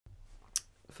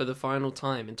for the final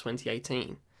time in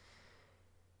 2018.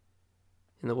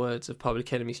 In the words of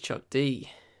Public Enemy's Chuck D,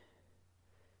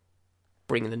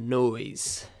 bring the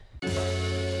noise.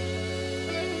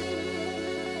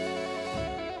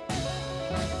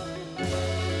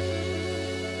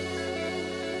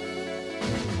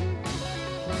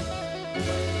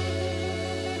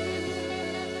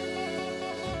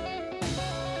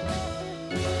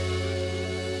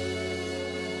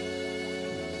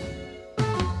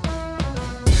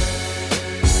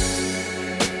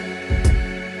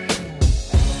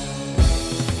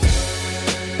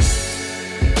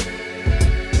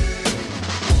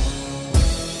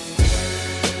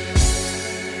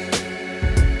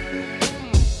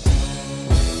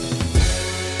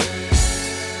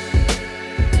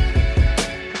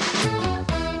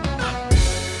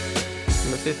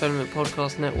 Fifth Element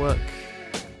Podcast Network.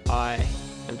 I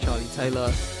am Charlie Taylor,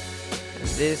 and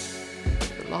this,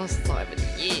 the last time of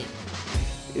the year,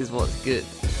 is what's good.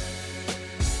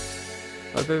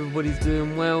 Hope everybody's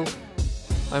doing well.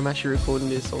 I'm actually recording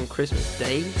this on Christmas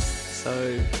Day,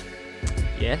 so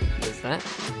yeah, there's that.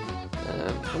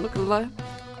 I'm not gonna lie,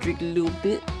 drink a little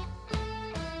bit.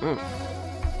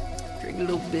 Drink a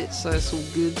little bit, so it's all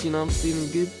good. You know, I'm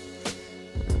feeling good.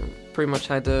 Pretty much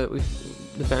had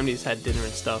the family's had dinner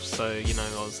and stuff, so you know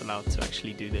I was allowed to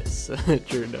actually do this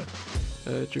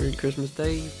during Christmas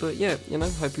Day. But yeah, you know,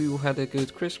 hope you all had a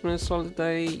good Christmas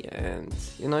holiday, and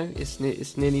you know it's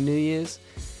nearly New Year's,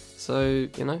 so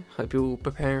you know hope you're all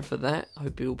preparing for that.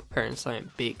 Hope you're all preparing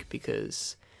something big,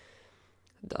 because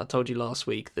I told you last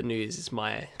week that New Year's is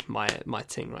my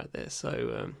thing right there.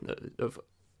 So of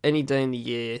any day in the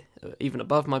year, even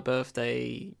above my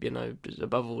birthday, you know,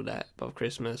 above all that, above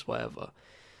Christmas, whatever.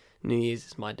 New Year's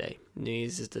is my day. New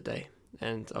Year's is the day.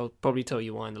 And I'll probably tell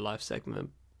you why in the live segment,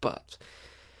 but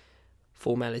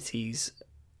formalities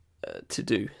to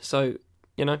do. So,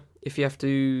 you know, if you have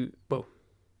to, well,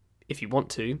 if you want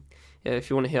to, yeah,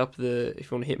 if you want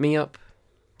to hit me up,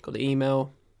 got the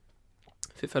email,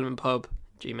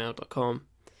 fifthelementpub@gmail.com.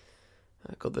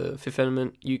 Got the Fifth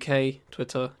Element UK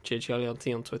Twitter,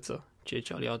 CheerCharlieRT on Twitter,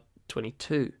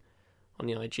 CheerCharlieR22 on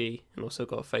the IG, and also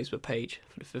got a Facebook page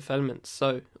for the Fifth Element.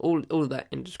 So all of that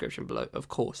in the description below, of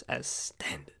course, as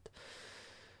standard.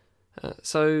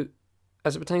 So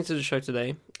as it pertains to the show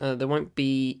today, there won't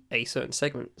be a certain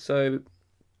segment. So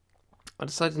I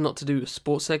decided not to do a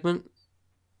sports segment.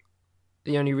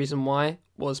 The only reason why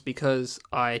was because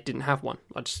I didn't have one.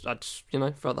 I just you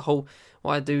know, what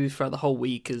I do throughout the whole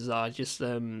week is I just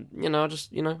I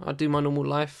do my normal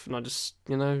life, and I just,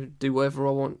 you know, do whatever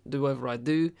I want, do whatever I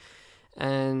do.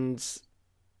 And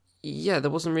yeah, there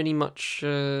wasn't really much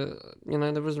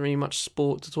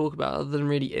sport to talk about other than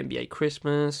really NBA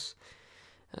Christmas,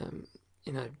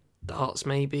 darts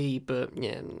maybe, but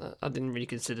yeah, I didn't really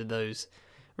consider those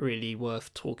really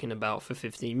worth talking about for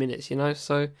 15 minutes, you know.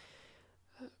 So,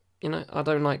 you know, I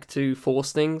don't like to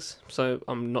force things, so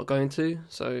I'm not going to.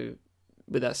 So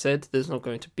with that said, there's not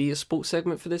going to be a sports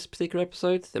segment for this particular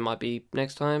episode. There might be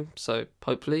next time, so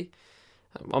hopefully.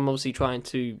 I'm obviously trying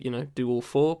to, you know, do all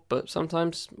four, but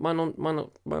sometimes why not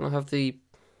have the...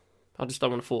 I just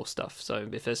don't want to force stuff. So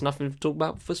if there's nothing to talk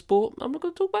about for sport, I'm not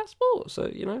going to talk about sport.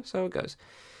 So, you know, that's how it goes.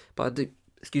 But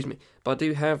I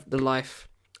do have the life,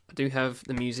 I do have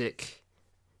the music,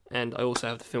 and I also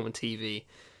have the film and TV.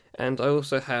 And I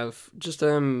also have just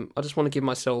I just want to give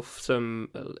myself some,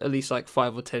 at least like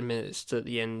 5 or 10 minutes at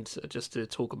the end, just to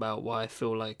talk about why I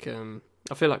feel like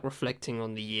reflecting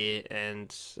on the year,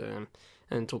 and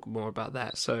talk more about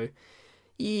that. So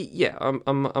yeah,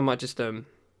 I might just do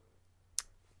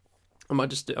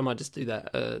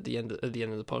that at the end of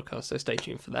the podcast. So stay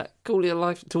tuned for that. Call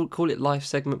it live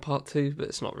segment part 2, but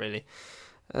it's not really.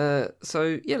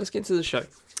 So yeah, let's get into the show.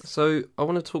 So I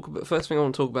want to talk about, first thing I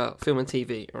want to talk about, film and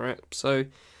TV. All right. So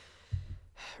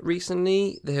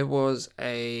recently there was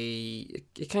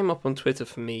it came up on Twitter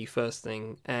for me first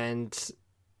thing, and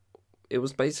it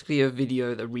was basically a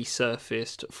video that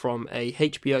resurfaced from a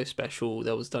HBO special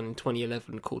that was done in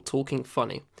 2011 called Talking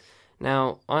Funny.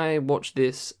 Now, I watched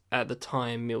this at the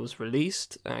time it was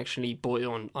released. I actually bought it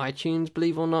on iTunes,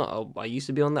 believe it or not. I used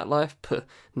to be on that life, but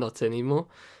not anymore.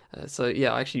 So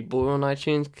yeah, I actually bought it on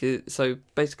iTunes. So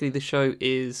basically the show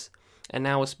is an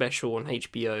hour special on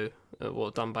HBO,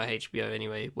 done by HBO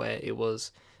anyway, where it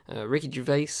was Ricky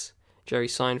Gervais, Jerry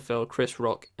Seinfeld, Chris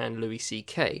Rock, and Louis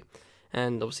C.K.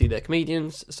 And obviously they're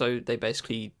comedians, so they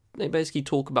basically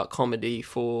talk about comedy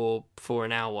for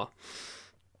an hour.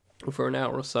 For an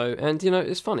hour or so, and you know,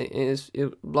 it's funny.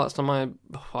 Last time I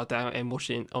doubt I'm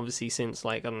watching, obviously since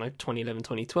 2011,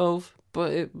 2012,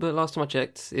 but last time I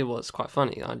checked, it was quite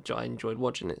funny. I enjoyed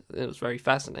watching it. It was very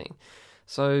fascinating.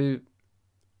 So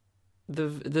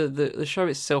the show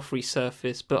itself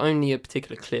resurfaced, but only a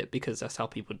particular clip, because that's how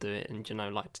people do it, and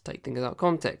like to take things out of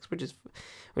context, which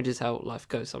is how life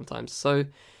goes sometimes. So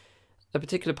a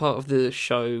particular part of the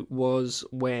show was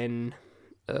when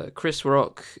Chris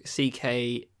Rock,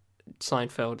 CK,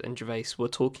 Seinfeld, and Gervais were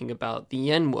talking about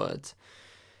the N-word.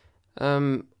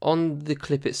 On the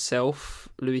clip itself,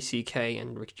 Louis C.K.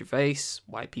 and Ricky Gervais,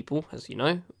 white people, as you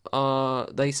know,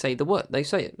 they say the word. They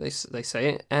say it. They say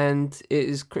it, and it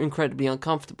is incredibly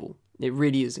uncomfortable. It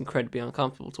really is incredibly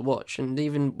uncomfortable to watch. And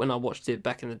even when I watched it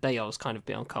back in the day, I was kind of a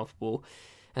bit uncomfortable.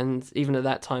 And even at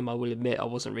that time, I will admit, I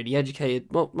wasn't really educated.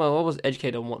 Well, I was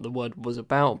educated on what the word was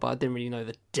about, but I didn't really know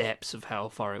the depths of how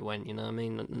far it went. You know what I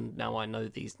mean? And now I know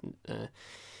these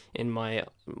in my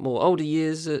more older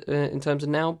years in terms of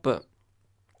now, but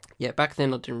yeah, back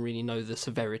then I didn't really know the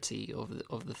severity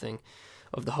of the thing,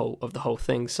 of the whole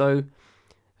thing. So,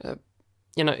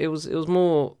 it was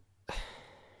more,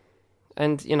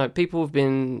 and people have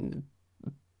been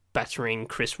battering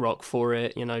Chris Rock for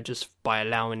it, just by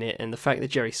allowing it, and the fact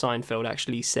that Jerry Seinfeld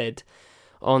actually said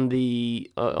on the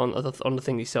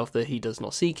thing himself that he does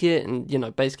not seek it,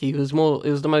 and basically it was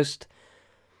the most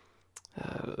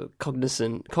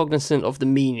cognizant of the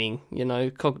meaning,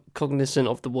 cognizant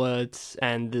of the words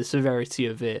and the severity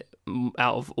of it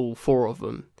out of all four of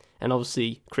them. And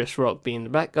obviously Chris Rock being the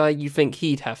black guy, you think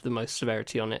he'd have the most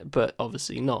severity on it, but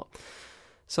obviously not.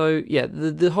 So yeah,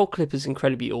 the whole clip is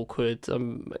incredibly awkward.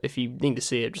 If you need to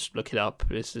see it, just look it up.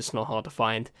 It's not hard to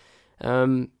find.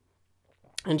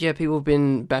 And yeah, people have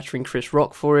been battering Chris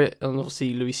Rock for it, and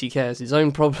obviously Louis C.K. has his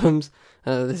own problems.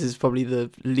 This is probably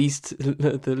the least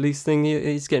thing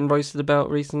he's getting roasted about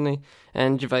recently.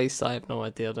 And Gervais, I have no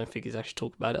idea. I don't think he's actually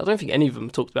talked about it. I don't think any of them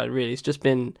talked about it really. It's just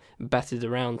been battered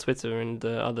around Twitter and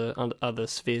other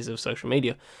spheres of social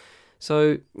media.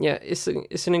 So yeah, it's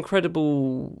an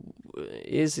incredible.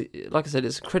 Like I said,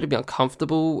 it's incredibly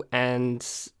uncomfortable, and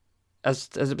as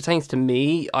it pertains to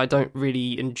me, I don't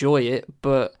really enjoy it,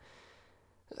 but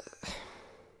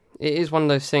it is one of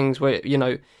those things where,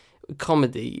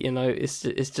 comedy,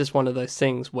 it's just one of those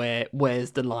things where,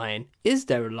 where's the line? Is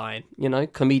there a line?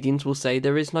 Comedians will say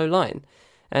there is no line.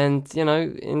 And,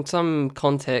 in some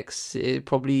contexts, it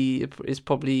can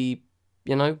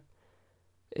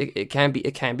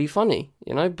be funny,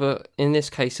 but in this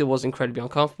case, it was incredibly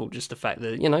uncomfortable. Just the fact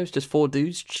that, it's just four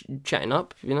dudes chatting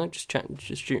up, just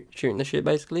shooting the shit,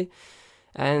 basically.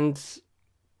 And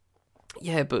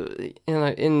yeah, but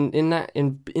in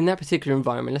that particular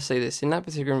environment, let's say this, in that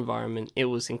particular environment, it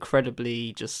was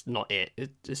incredibly just not it.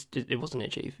 It wasn't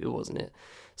it, Chief. It wasn't it.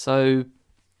 So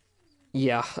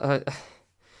yeah,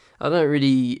 I don't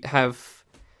really have.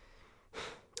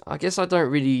 I guess I don't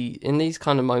really, in these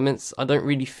kind of moments, I don't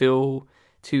really feel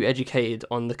too educated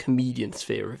on the comedian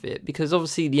sphere of it, because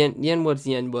obviously the N-word's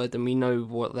the N-word, and we know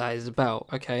what that is about,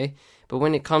 okay? But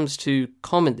when it comes to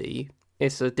comedy,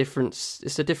 it's a different,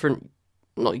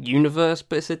 not universe,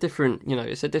 but it's a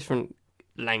different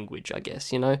language, I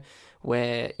guess,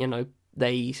 where,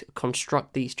 they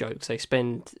construct these jokes. They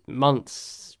spend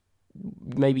months,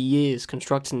 maybe years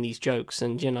constructing these jokes,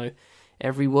 and,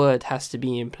 every word has to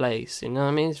be in place, what I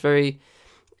mean? It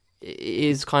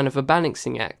is kind of a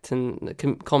balancing act, and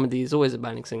comedy is always a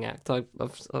balancing act. I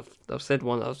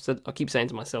keep saying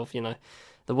to myself,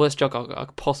 the worst joke I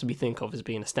could possibly think of is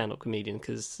being a stand-up comedian,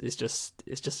 because it's just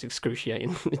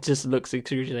excruciating. It just looks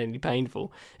excruciatingly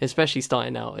painful, especially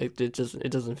starting out. It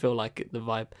doesn't feel like the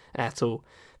vibe at all.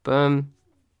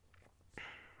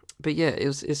 But yeah,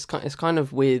 it's kind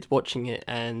of weird watching it,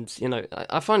 and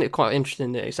I find it quite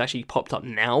interesting that it's actually popped up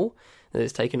now, that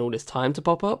it's taken all this time to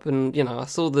pop up. And I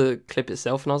saw the clip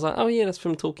itself, and I was like, oh yeah, that's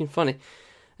from Talking Funny.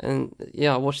 And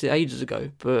yeah, I watched it ages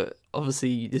ago, but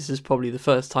obviously this is probably the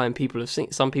first time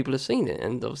some people have seen it,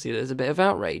 and obviously there's a bit of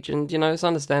outrage, and it's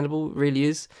understandable, it really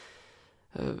is.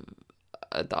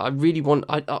 I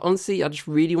just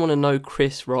really want to know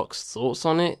Chris Rock's thoughts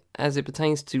on it as it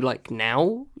pertains to like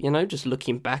now, just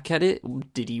looking back at it.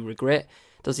 Does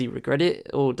he regret it,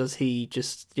 or does he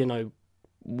just,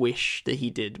 wish that he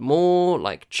did more,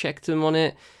 like checked him on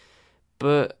it?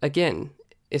 But again,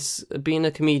 being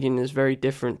a comedian is very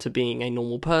different to being a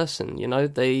normal person.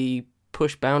 They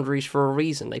push boundaries for a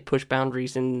reason. They push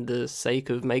boundaries in the sake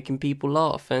of making people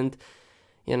laugh. And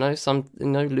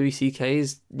Louis C.K.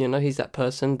 is, he's that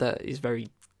person that is very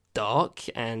dark,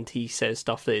 and he says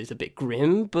stuff that is a bit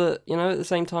grim, but at the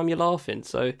same time you're laughing.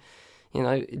 So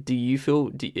are you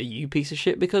a piece of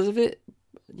shit because of it?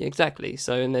 Yeah, exactly.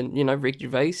 So, and then Rick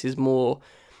Gervais is more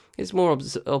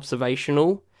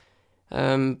observational,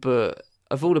 but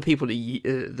of all the people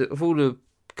of all the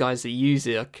guys that use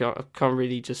it, I can't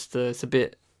really just. It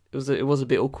was a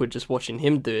bit awkward just watching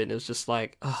him do it. It was just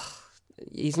like,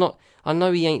 he's not. I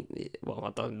know he ain't. Well,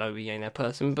 I don't know he ain't that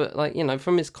person, but like, you know,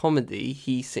 from his comedy,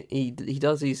 he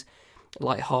does these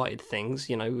light-hearted things.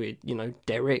 You know, with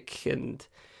Derek and.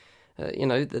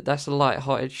 That's a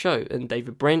light-hearted show, and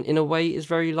David Brent in a way is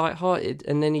very light-hearted,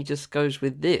 and then he just goes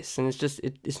with this, and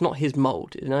it's not his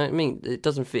mold. You know what I mean? It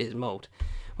doesn't fit his mold.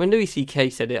 When Louis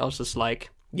C.K. said it, I was just like,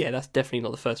 yeah, that's definitely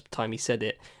not the first time he said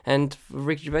it, and for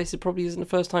Ricky Gervais, it probably isn't the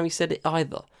first time he said it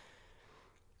either.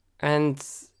 And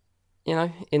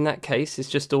in that case, it's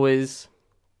just always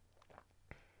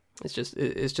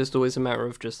a matter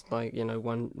of just like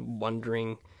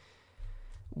wondering.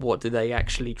 What do they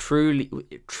actually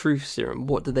truth serum?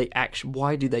 What do they actually?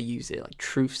 Why do they use it? Like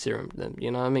truth serum them? You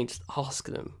know what I mean? Just ask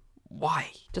them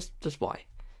why. Just why?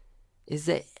 Is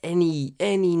there any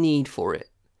need for it?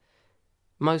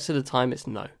 Most of the time, it's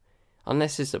no,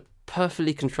 unless it's a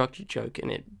perfectly constructed joke,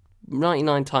 and it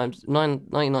 99 times out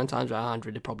of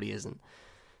 100, it probably isn't.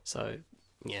 So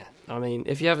yeah, I mean,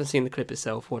 if you haven't seen the clip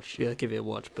itself, give it a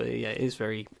watch. But yeah, it is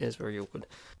very awkward.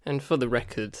 And for the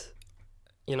record.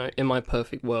 In my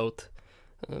perfect world,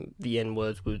 the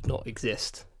N-word would not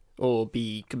exist or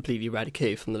be completely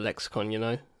eradicated from the lexicon,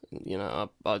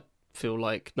 I feel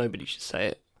like nobody should say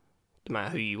it, no matter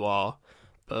who you are,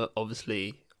 but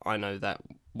obviously I know that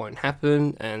won't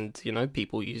happen, and,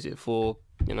 people use it for,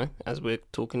 as we're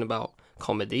talking about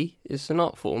comedy, it's an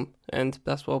art form, and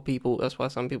that's why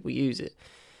some people use it.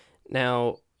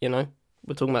 Now, we're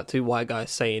talking about two white guys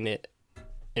saying it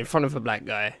in front of a black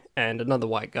guy and another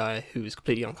white guy who is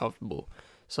completely uncomfortable.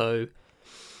 So,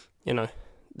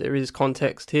 there is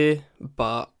context here,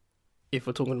 but if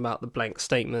we're talking about the blank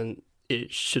statement,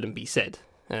 it shouldn't be said.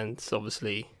 And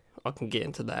obviously, I can get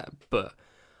into that, but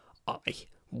I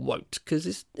won't,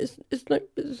 because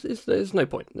there's no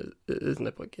point. There's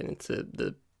no point getting into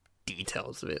the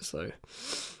details of it. So,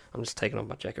 I'm just taking off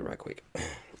my jacket right quick.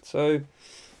 So.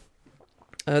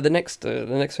 The next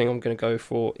thing I'm going to go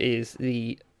for is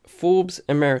the Forbes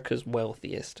America's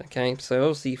Wealthiest. Okay, so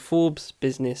obviously Forbes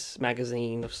business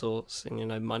magazine of sorts,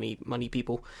 and money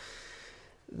people.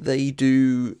 They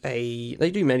do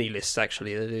many lists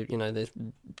actually. They do there's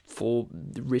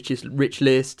rich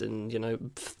list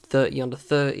and 30 under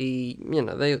 30.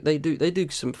 They do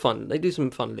some fun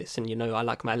lists, and I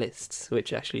like my lists,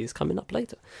 which actually is coming up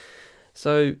later.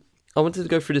 So. I wanted to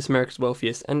go through this America's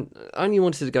Wealthiest, and I only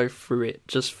wanted to go through it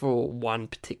just for one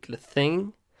particular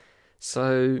thing.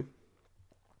 So,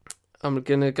 I'm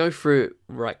going to go through it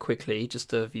right quickly, just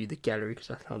to view the gallery, because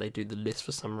that's how they do the list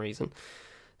for some reason.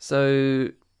 So,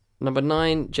 number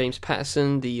 9, James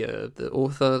Patterson, the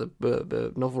author,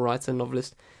 the novel writer,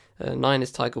 novelist. 9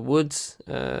 is Tiger Woods.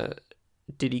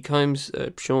 Diddy Combs,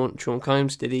 Sean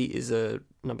Combs, Diddy is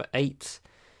number 8.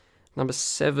 Number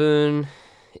 7...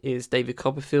 is David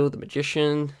Copperfield, the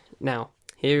magician. Now,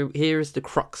 here is the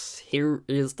crux. Here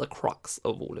is the crux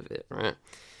of all of it, right?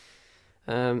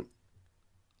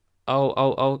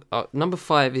 I'll number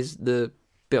 5 is the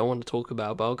bit I want to talk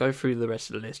about, but I'll go through the rest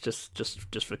of the list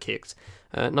just for kicks.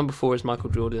 Number 4 is Michael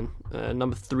Jordan.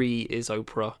 Number 3 is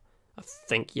Oprah. I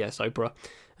think, yes, Oprah.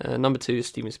 Number 2 is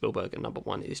Steven Spielberg, and number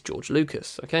 1 is George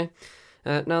Lucas. Okay.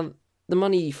 Now. The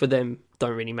money for them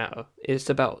don't really matter. It's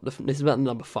about the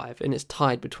number 5, and it's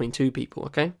tied between two people.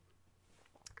 Okay.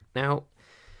 Now,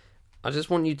 I just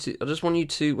want you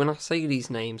to, when I say these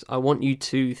names, I want you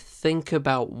to think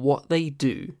about what they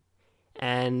do,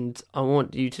 and I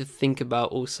want you to think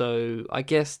about also, I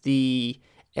guess, the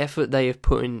effort they have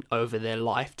put in over their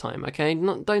lifetime. Okay.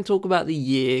 Don't talk about the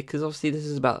year, because obviously this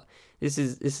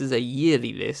is a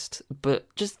yearly list, but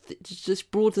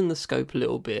just broaden the scope a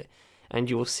little bit. And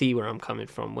you will see where I'm coming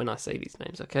from when I say these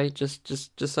names, okay? Just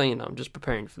so you know, I'm just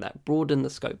preparing for that. Broaden the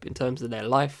scope in terms of their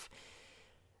life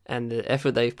and the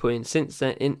effort they've put in since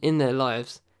then in their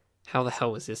lives. How the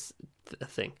hell is this a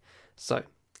thing? So,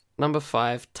 number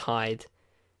 5, tied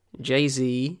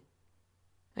Jay-Z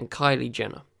and Kylie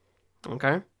Jenner,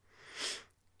 okay?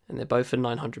 And they're both at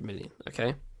 900 million,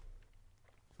 okay?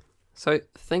 So,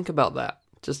 think about that.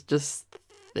 Just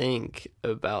think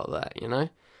about that,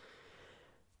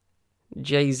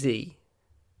 Jay-Z,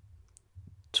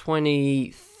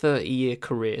 30 year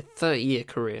career,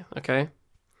 okay?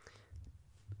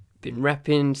 Been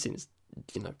rapping since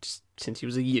he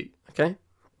was a youth, okay?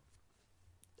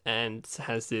 And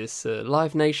has this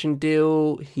Live Nation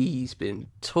deal. He's been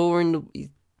touring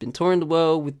the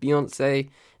world with Beyonce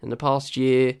in the past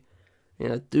year,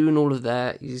 doing all of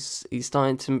that. He's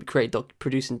starting to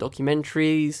producing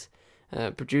documentaries.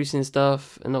 producing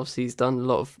stuff, and obviously he's done a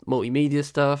lot of multimedia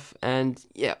stuff, and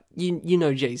yeah, you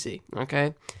know Jay-Z,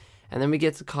 okay? And then we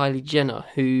get to Kylie Jenner,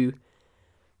 who,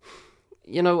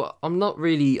 you know, I'm not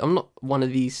one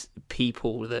of these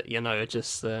people that, you know, are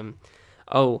just,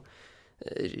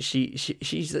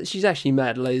 she's actually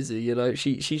mad lazy, you know,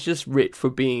 she's just rich for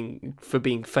being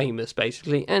famous,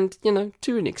 basically, and, you know,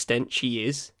 to an extent she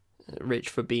is rich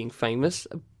for being famous,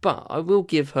 but I will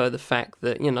give her the fact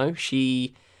that, you know,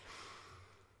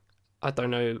 I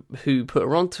don't know who put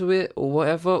her onto it or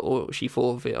whatever, or she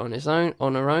thought of it on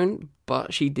her own,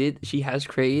 but she has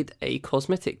created a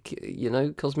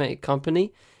cosmetic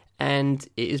company, and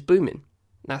it is booming.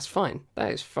 That's fine.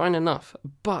 That is fine enough.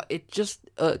 But it just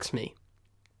irks me.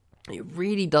 It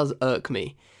really does irk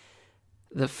me,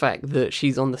 the fact that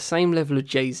she's on the same level of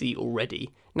Jay-Z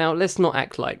already. Now, let's not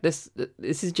act like this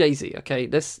is Jay-Z, okay?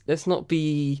 Let's not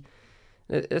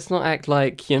act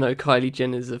like, you know, Kylie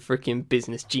Jenner's a freaking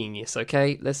business genius,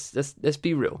 okay? Let's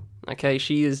be real, okay?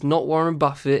 She is not Warren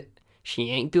Buffett.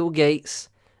 She ain't Bill Gates,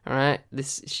 all right?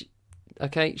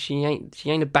 She ain't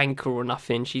a banker or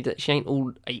nothing. She ain't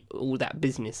all that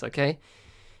business, okay?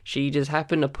 She just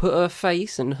happened to put her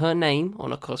face and her name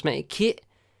on a cosmetic kit,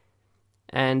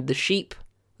 and the sheep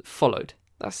followed.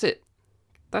 That's it.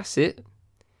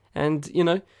 And, you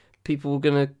know, people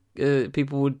would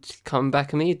come back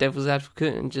at me, devil's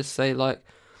advocate, and just say like,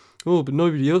 "Oh, but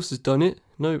nobody else has done it.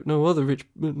 No other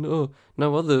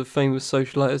famous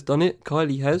socialite has done it.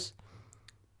 Kylie has."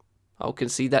 I'll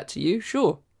concede that to you,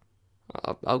 sure.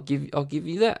 I'll give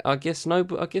you that. I guess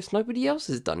nobody else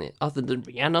has done it other than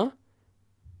Rihanna.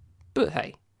 But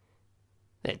hey,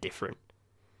 they're different.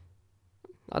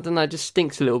 I don't know. It just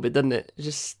stinks a little bit, doesn't it? It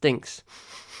just stinks.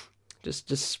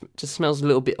 Just smells a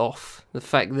little bit off. The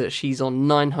fact that she's on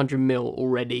 900 mil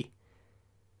already,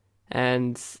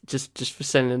 and just for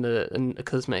selling a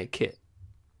cosmetic kit.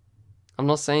 I'm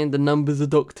not saying the numbers are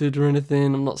doctored or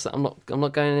anything. I'm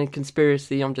not going in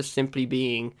conspiracy. I'm just simply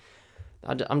saying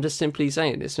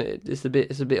it's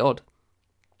a bit odd.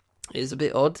 It is a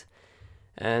bit odd,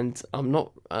 and I'm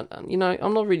not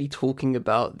really talking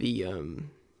about the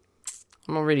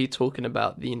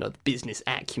the business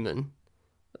acumen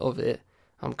of it.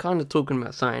 I'm kind of talking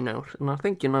about something else, and I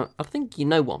think you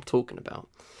know what I'm talking about.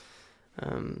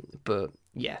 But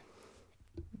yeah,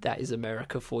 that is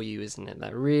America for you, isn't it?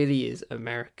 That really is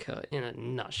America in a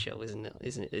nutshell, isn't it?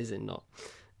 Is it not?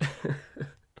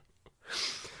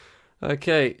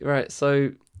 Okay, right.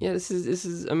 So yeah, this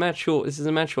is a mad short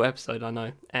episode, I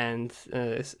know, and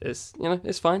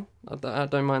it's fine. I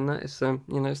don't mind that. It's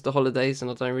it's the holidays, and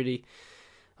I'm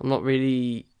not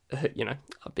really. I've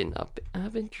been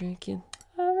drinking.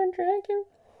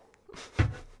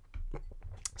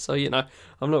 So,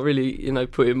 I'm not really,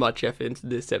 putting much effort into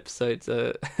this episode,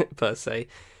 per se.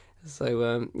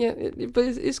 So, but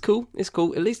it's cool. It's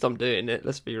cool. At least I'm doing it.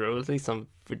 Let's be real. At least I'm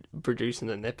producing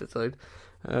an episode.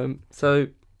 So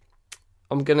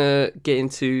I'm going to get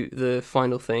into the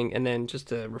final thing and then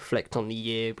just reflect on the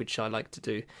year, which I like to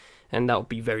do. And that'll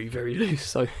be very, very loose.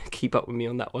 So keep up with me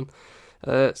on that one.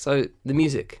 So the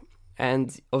music,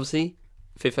 and obviously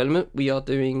Fifth Element,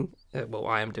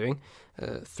 I am doing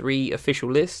 3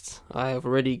 official lists. I have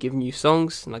already given you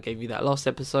songs, and I gave you that last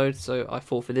episode, so I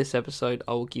thought for this episode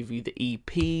I will give you the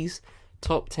EPs,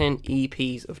 top 10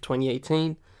 EPs of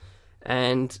 2018,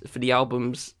 and for the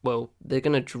albums, well, they're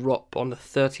going to drop on the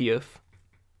 30th,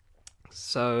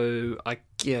 so I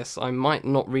guess I might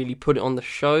not really put it on the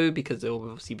show, because they'll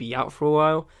obviously be out for a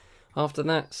while after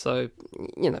that, so,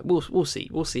 we'll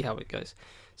see how it goes.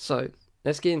 So,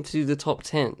 let's get into the top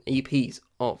 10 EPs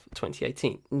of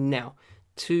 2018. Now,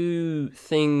 two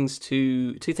things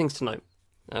to note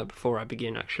before I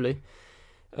begin, actually.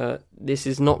 This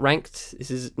is not ranked. This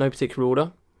is no particular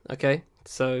order, okay?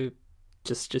 So,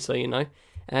 just so you know.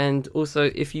 And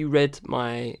also, if you read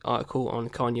my article on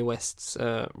Kanye West's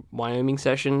Wyoming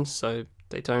sessions, so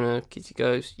Daytona, Kitty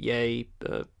Ghost, Yay,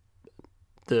 the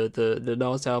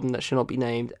Nas album that should not be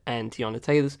named, and Tiana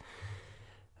Taylor's,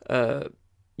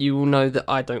 you will know that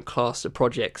I don't class the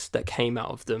projects that came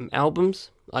out of them albums.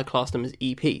 I class them as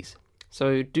EPs.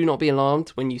 So do not be alarmed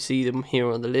when you see them here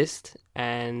on the list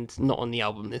and not on the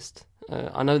album list.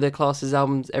 I know they're classed as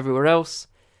albums everywhere else.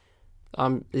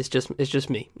 It's just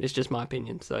me. It's just my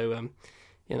opinion. So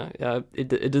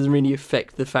it doesn't really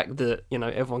affect the fact that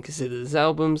everyone considers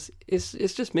albums. It's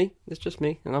just me. It's just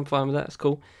me, and I'm fine with that. It's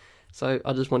cool. So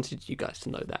I just wanted you guys to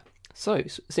know that. So,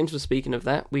 since we're speaking of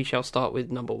that, we shall start with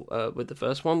the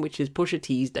first one, which is Pusha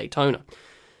T's Daytona.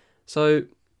 So,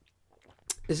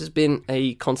 this has been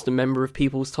a constant member of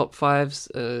people's top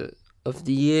 5s of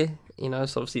the year. So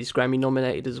obviously it's Grammy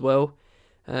nominated as well.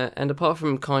 And apart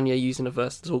from Kanye using a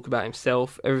verse to talk about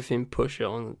himself, everything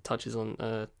Pusha touches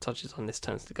on this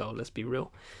turns to gold. Let's be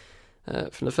real.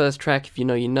 From the first track, If You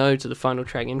Know You Know, to the final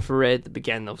track, Infrared, that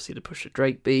began obviously the Pusha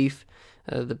Drake beef.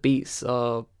 The beats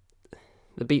are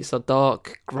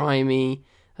dark, grimy,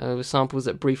 with samples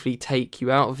that briefly take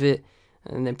you out of it,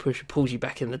 and then Pusha pulls you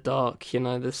back in the dark. You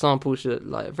know, the samples are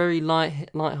like very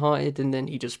light-hearted, and then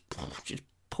he just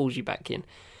pulls you back in.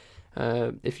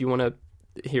 If you want to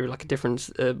hear like a difference,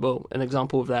 an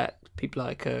example of that, people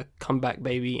like Comeback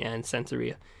Baby and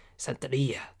Santeria.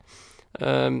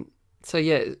 So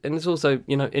yeah, and it's also,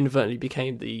 you know, inadvertently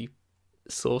became the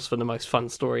source for the most fun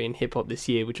story in hip hop this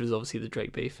year, which was obviously the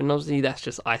Drake beef, and obviously that's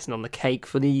just icing on the cake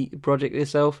for the project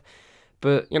itself.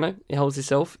 But you know, it holds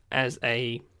itself as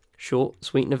a short,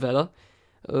 sweet novella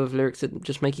of lyrics that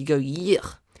just make you go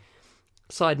yuck.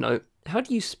 Side note: how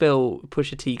do you spell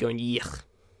Pusha T going yuck?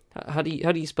 How do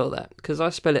you spell that? Because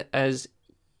I spell it as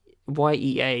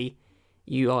Yeaurgh.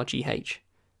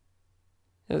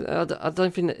 I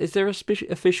don't think is there a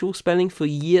official spelling for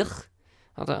yuck?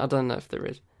 I don't know if there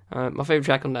is. My favourite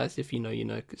track on that is If You Know You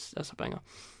Know, because that's a banger.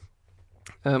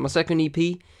 My second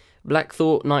EP, Black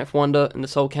Thought, Ninth Wonder, and the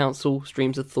Soul Council,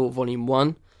 Streams of Thought Volume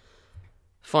 1.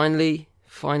 Finally,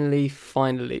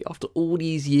 after all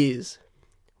these years,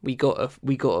 we got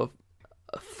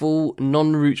a full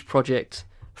non-Roots project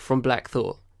from Black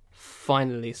Thought.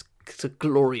 Finally, it's a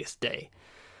glorious day.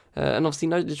 And obviously,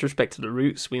 no disrespect to the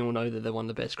Roots, we all know that they're one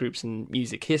of the best groups in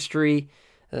music history.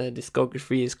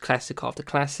 Discography is classic after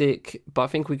classic, but I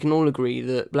think we can all agree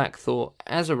that Black Thought,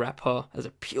 as a rapper, as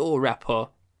a pure rapper,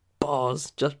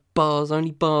 just bars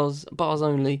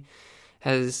only,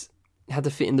 has had to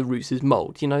fit in the Roots'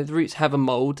 mould. You know, the Roots have a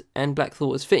mould, and Black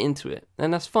Thought has fit into it,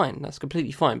 and that's fine, that's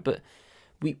completely fine, but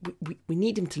we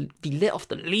need him to be let off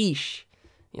the leash.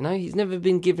 You know, he's never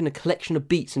been given a collection of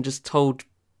beats and just told,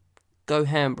 go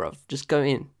ham, bruv, just go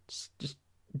in, just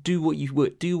do what you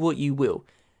will.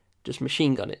 Just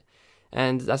machine gun it.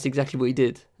 And that's exactly what he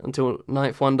did. Until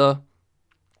Ninth Wonder,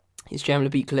 his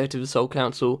Jamla Beat Collective, the Soul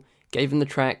Council, gave him the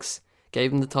tracks,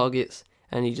 gave him the targets,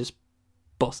 and he just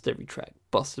bossed every track,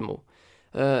 bossed them all.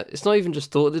 It's not even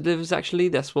just Thought that delivers, actually.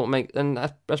 That's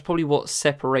probably what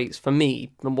separates, for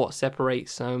me, and what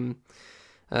separates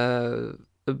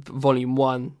Volume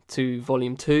 1 to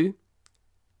Volume 2.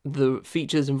 The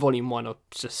features in Volume 1 are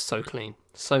just so clean.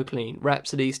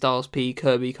 Rhapsody, Styles P,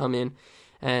 Kirby come in,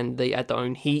 and they add their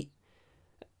own heat.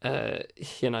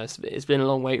 You know, it's been a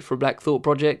long wait for a Black Thought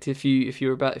project if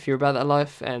you're about that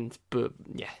life, but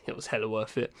yeah, it was hella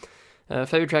worth it.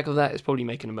 Favorite track of that is probably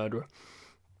Making a Murderer.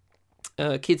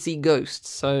 Kids See Ghosts.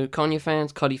 So Kanye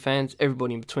fans, Cudi fans,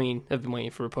 everybody in between have been waiting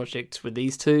for a project with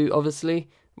these two. Obviously,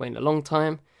 waiting a long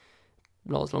time,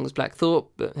 not as long as Black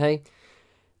Thought, but hey,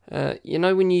 you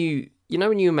know when you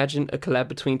imagine a collab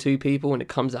between two people and it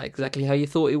comes out exactly how you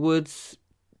thought it would.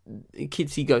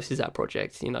 Kids See Ghosts is that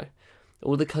project, you know.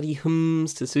 All the Cudi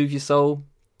hums to soothe your soul,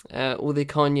 all the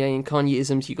Kanye and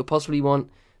Kanye-isms you could possibly want,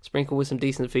 sprinkled with some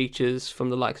decent features from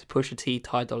the likes of Pusha T,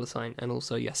 Ty Dolla $ign, and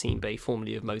also Yasin Bey,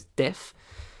 formerly of Mos Def.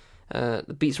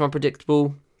 The beats are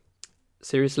unpredictable.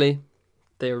 Seriously,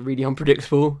 they are really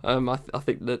unpredictable. I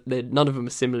think that none of them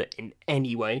are similar in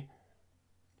any way.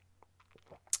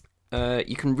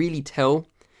 You can really tell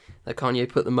that Kanye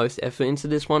put the most effort into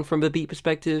this one from a beat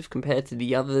perspective compared to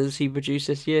the others he produced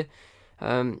this year.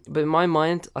 But in my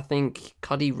mind, I think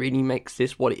Cudi really makes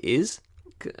this what it is.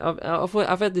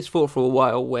 I've had this thought for a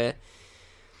while where,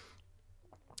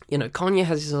 you know, Kanye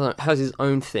has his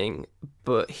own thing,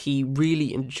 but he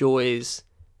really enjoys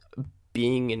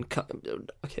being in...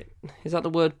 Okay, is that the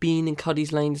word? Being in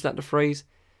Cudi's lane? Is that the phrase?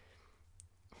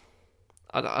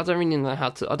 I don't really know how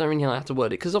to word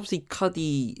it, because obviously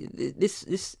Cudi,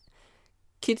 this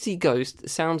Kids See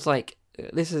Ghosts sounds like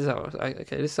this is how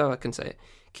I can say it.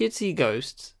 Kids See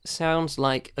Ghosts sounds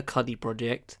like a Cudi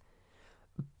project,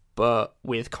 but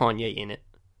with Kanye in it.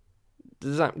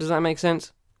 Does that make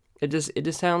sense? It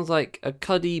just sounds like a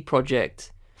Cudi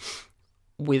project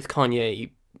with Kanye,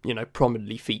 you know,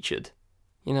 prominently featured.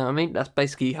 You know what I mean? That's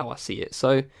basically how I see it.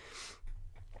 So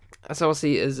that's how I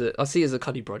see it as a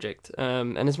Cudi project.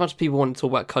 And as much as people want to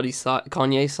talk about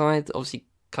Kanye's side, obviously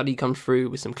Cudi comes through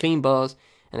with some clean bars,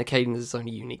 and a cadence is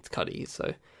only unique to Cudi.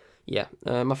 So yeah,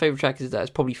 my favourite track is that.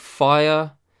 It's probably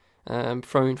Fire,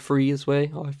 Throwing Free as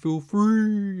well. I Feel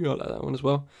Free. I like that one as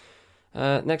well.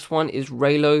 Next one is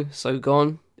Raylo, So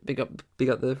Gone. Big up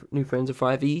the new friends of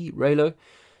 5E, Raylo.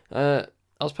 I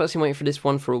was personally waiting for this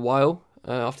one for a while.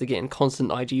 After getting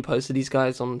constant IG posts of these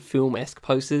guys on film-esque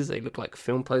posters. They look like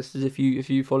film posters if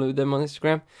you follow them on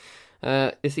Instagram.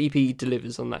 This EP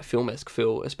delivers on that film-esque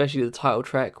feel, especially the title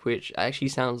track, which actually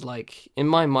sounds like, in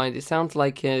my mind, it sounds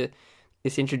like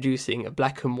it's introducing a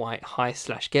black and white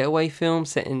heist/getaway film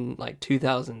set in like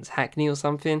 2000s Hackney or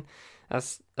something.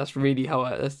 That's really how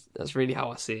I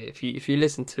see it. If you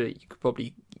listen to it, you could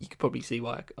probably see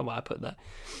why I put that.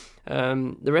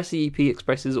 The rest of the EP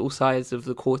expresses all sides of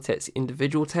the quartet's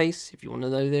individual tastes. If you want to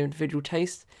know their individual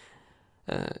tastes,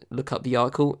 look up the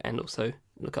article and also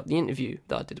look up the interview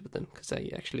that I did with them, because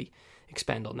they actually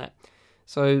expand on that.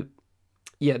 So,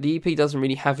 yeah, the EP doesn't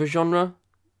really have a genre.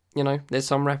 You know, there's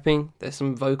some rapping, there's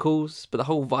some vocals, but the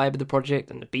whole vibe of the project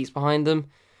and the beats behind them,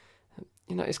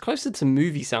 you know, it's closer to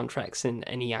movie soundtracks than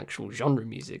any actual genre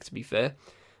music, to be fair.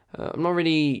 I'm not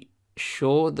really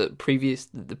sure that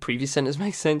the previous sentence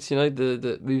makes sense, you know,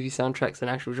 the movie soundtracks and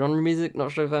actual genre music.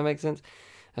 Not sure if that makes sense.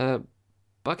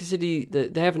 But I consider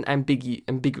that they have an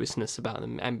ambiguousness about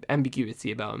them,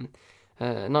 ambiguity about them.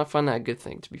 And I find that a good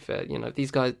thing, to be fair. You know, these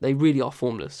guys, they really are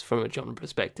formless from a genre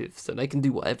perspective, so they can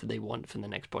do whatever they want for the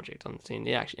next project on the scene,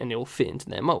 and it will fit into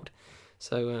their mold.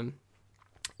 So,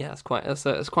 yeah, it's quite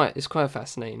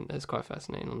fascinating. It's quite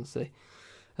fascinating, honestly.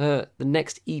 The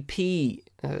next EP,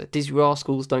 Dizzy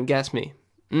Rascals, Don't Gas Me.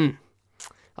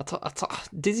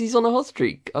 Dizzy's on a hot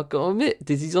streak. I've got to admit,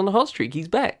 Dizzy's on a hot streak. He's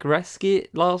back. Rasket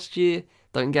last year.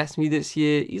 Don't Gas Me this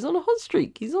year. He's on a hot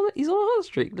streak. He's on a hot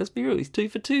streak. Let's be real. He's 2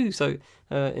 for 2. So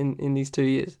in these 2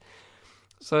 years.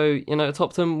 So, you know,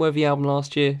 topped him worthy album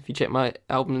last year. If you check my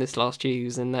album list last year, he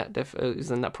was in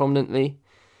that prominently.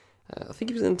 I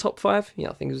think he was in the top 5.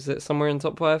 Yeah, I think it was somewhere in the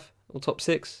top 5 or top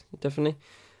 6, definitely.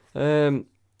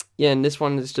 Yeah, and this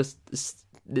one is just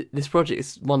this project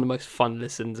is one of the most fun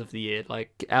listens of the year.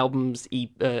 Like albums and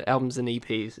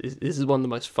EPs. This is one of the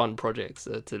most fun projects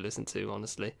to listen to,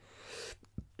 honestly.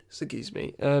 Excuse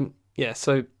me. Yeah,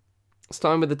 so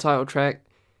starting with the title track,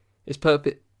 it's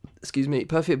perfect.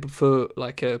 Perfect for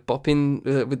like a bopping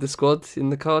with the squad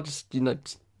in the car. Just, you know,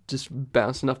 just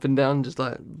bouncing up and down, just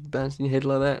like bouncing your head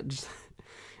like that. Just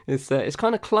it's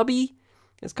kind of clubby.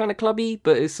 It's kind of clubby,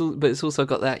 but it's also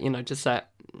got that, you know, just that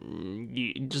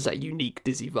unique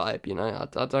Dizzy vibe. You know, I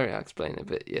don't know how to explain it,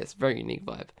 but yeah, it's a very unique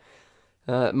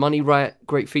vibe. Money Right,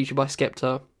 great feature by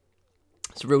Skepta.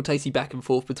 It's a real tasty back and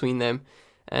forth between them.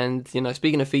 And, you know,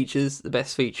 speaking of features, the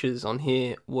best features on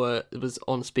here was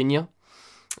on Spinya.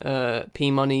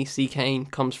 P Money, C Kane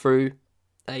comes through.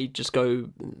 They just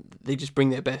bring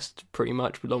their best pretty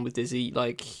much along with Dizzy.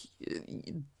 Like,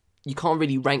 you can't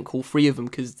really rank all 3 of them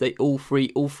because they all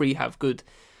three have good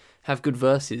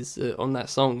verses on that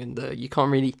song, and you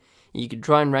can't really. You can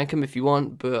try and rank them if you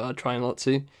want, but I try not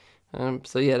to.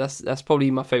 So yeah, that's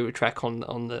probably my favourite track on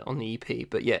the EP.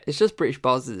 But yeah, it's just British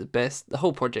bars at the best. The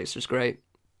whole project's just great.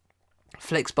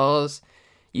 Flex bars,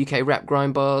 UK rap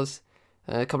grind bars,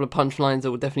 a couple of punchlines that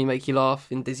will definitely make you laugh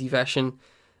in Dizzy fashion.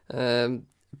 But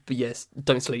yes,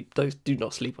 do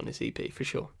not sleep on this EP for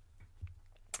sure.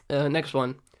 Next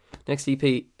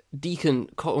EP, Deacon,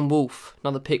 Cotton Wolf,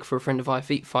 another pick for a friend of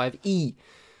 5E.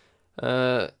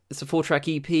 It's a 4-track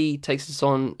EP, takes us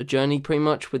on a journey pretty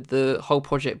much, with the whole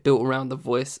project built around the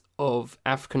voice of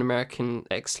African-American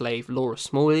ex-slave Laura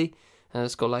Smalley.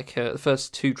 It's got like the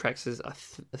first 2 tracks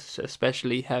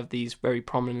especially have these very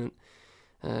prominent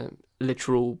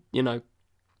literal, you know,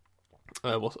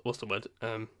 what's the word?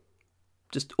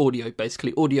 Just audio,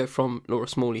 basically audio from Laura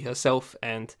Smalley herself,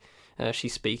 and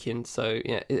she's speaking. So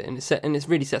yeah, and it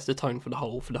really sets the tone for the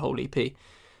whole EP.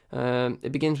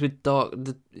 It begins with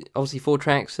obviously 4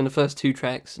 tracks, and the first 2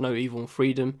 tracks, No Evil and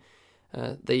Freedom,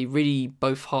 they really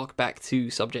both hark back to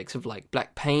subjects of like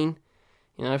black pain,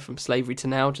 you know, from slavery to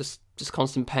now, just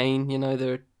constant pain. You know,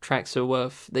 their tracks are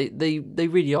worth, they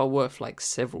really are worth like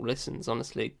several listens,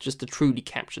 honestly, just to truly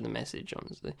capture the message,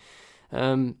 honestly.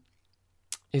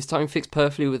 His tone fits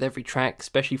perfectly with every track,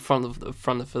 especially front of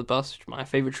the bus, which is my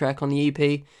favourite track on the EP.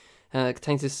 It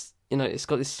contains this, you know, it's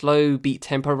got this slow beat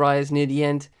tempo rise near the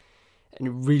end, and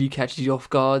it really catches you off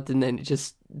guard, and then it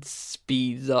just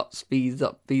speeds up,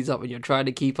 and you're trying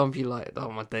to keep up, you're like,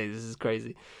 oh my days, this is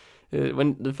crazy.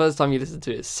 When the first time you listen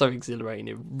to it, it's so exhilarating.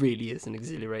 It really is an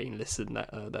exhilarating listen,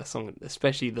 that song,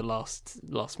 especially the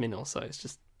last minute or so. It's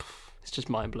just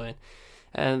mind blowing.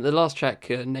 And the last track,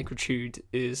 Negritude,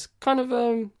 is kind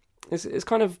of it's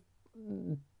kind of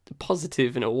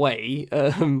positive in a way.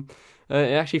 It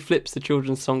actually flips the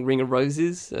children's song "Ring of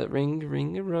Roses."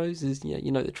 Ring of Roses. Yeah,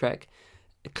 you know the track,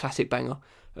 a classic banger.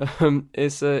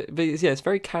 It's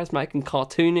very charismatic and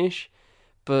cartoonish,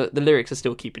 but the lyrics are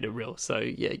still keeping it real. So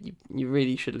yeah, you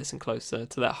really should listen closer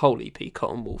to that whole EP.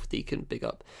 Cotton Wolf, Deacon, big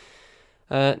up.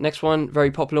 Next one,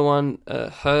 very popular one,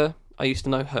 Her. I Used to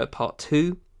Know Her Part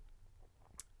 2.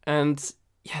 And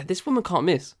yeah, this woman can't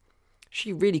miss.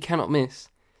 She really cannot miss.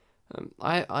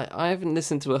 I haven't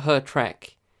listened to her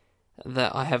track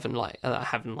that I haven't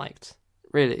liked.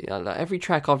 Really, like every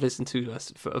track I've listened to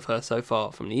of her so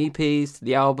far, from the EPs to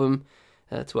the album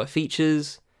to her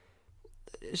features,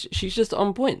 she's just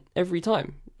on point every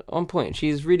time. On point. She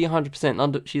is really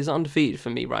 100% she's undefeated for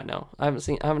me right now. I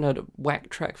haven't heard a whack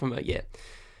track from her yet.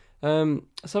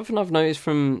 Something I've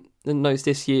noticed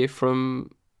this year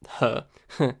from her,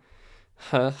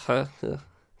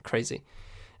 crazy,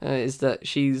 is that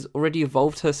she's already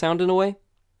evolved her sound in a way.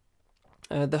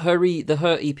 The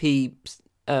her EP,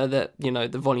 that, you know,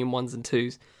 the volume 1s and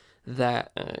 2s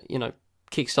that, you know,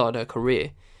 kickstarted her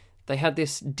career. They had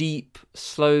this deep,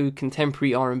 slow,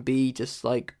 contemporary R&B, just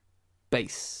like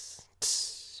bass,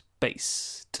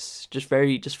 just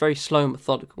very slow and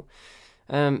methodical.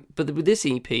 But with this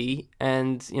EP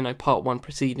and, you know, part 1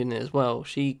 preceding it as well,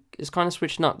 she is kind of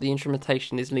switching up. The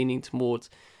instrumentation is leaning towards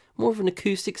more of an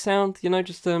acoustic sound, you know,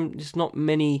 just not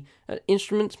many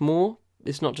instruments. More,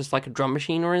 it's not just like a drum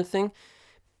machine or anything.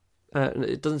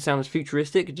 It doesn't sound as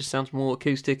futuristic. It just sounds more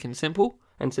acoustic and simple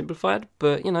and simplified.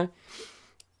 But, you know,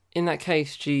 in that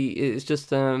case, it's just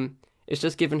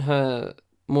given her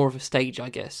more of a stage, I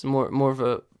guess, more of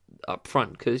a up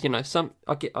front. Because, you know,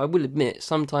 I will admit,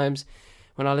 sometimes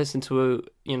when I listen to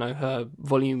her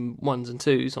volume 1s and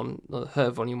 2s on her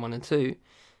volume 1 and 2,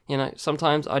 you know,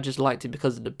 sometimes I just liked it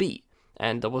because of the beat,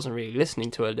 and I wasn't really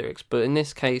listening to her lyrics. But in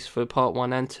this case, for part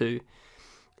 1 and 2,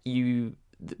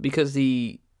 because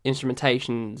the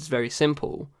instrumentation is very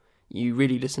simple, you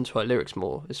really listen to her lyrics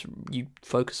more. You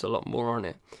focus a lot more on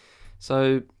it.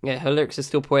 So yeah, her lyrics are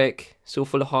still poetic, still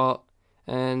full of heart,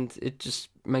 and it just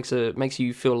makes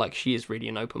you feel like she is really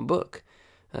an open book.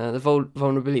 The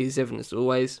vulnerability is evident as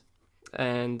always,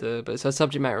 and but it's her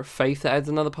subject matter of faith that adds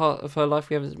another part of her life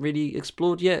we haven't really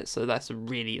explored yet. So that's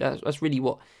really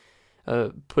what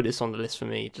put this on the list for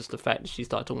me. Just the fact that she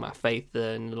started talking about faith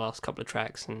in the last couple of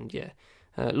tracks, and yeah,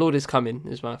 Lord is Coming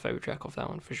is my favourite track off that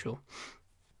one for sure.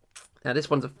 Now this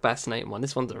one's a fascinating one.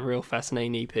 This one's a real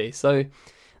fascinating EP. So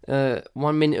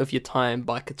 1 Minute of Your Time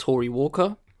by Katori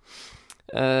Walker.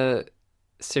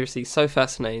 Seriously, so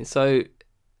fascinating. So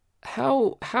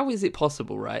how is it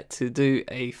possible, right, to do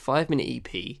a 5-minute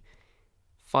EP,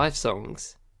 5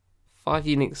 songs, 5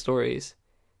 unique stories,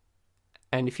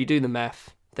 and if you do the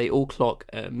math, they all clock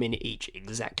a minute each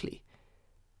exactly?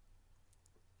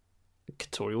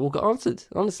 Katori Walker answered.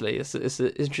 Honestly, it's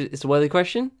a worthy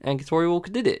question, and Katori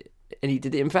Walker did it, and he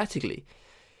did it emphatically.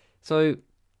 So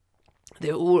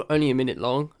they're all only a minute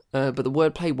long, but the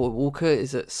wordplay by Walker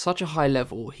is at such a high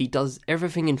level. He does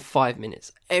everything in 5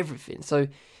 minutes, everything. So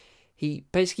he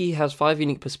basically has 5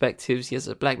 unique perspectives. He has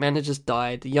a black man who just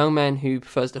died, a young man who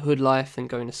prefers the hood life than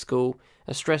going to school,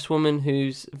 a stressed woman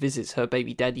who visits her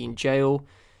baby daddy in jail,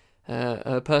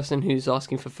 a person who's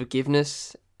asking for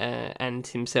forgiveness, and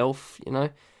himself, you know,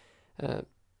 and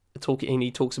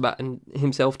he talks about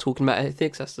himself talking about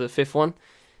ethics. That's the 5th one.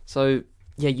 So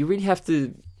yeah, you really have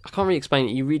to. I can't really explain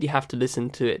it. You really have to listen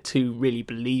to it to really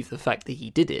believe the fact that he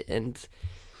did it. And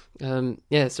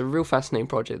yeah, it's a real fascinating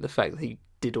project. The fact that he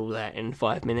did all that in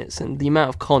 5 minutes, and the amount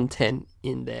of content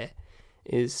in there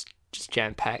is just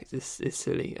jam packed. It's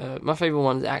silly. My favorite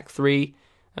one is Act 3.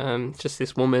 Just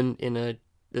this woman in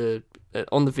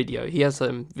on the video. He has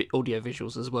audio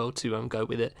visuals as well to go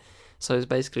with it. So it's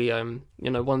basically one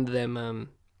of them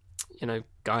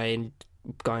guy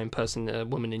in person, a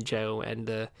woman in jail,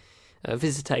 and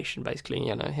visitation basically.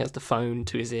 You know, he has the phone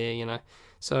to his ear. You know,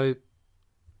 so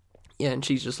yeah, and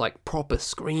she's just like proper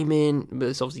screaming, but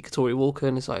it's obviously Katori Walker,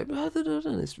 and it's like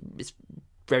it's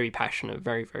very passionate,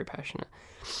 very very passionate.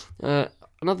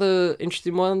 Another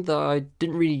interesting one that I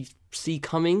didn't really see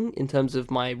coming in terms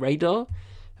of my radar.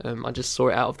 I just saw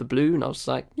it out of the blue, and I was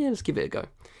like, yeah, let's give it a go.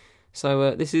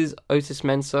 So this is Otis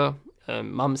Mensah,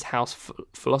 Mum's House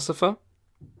Philosopher.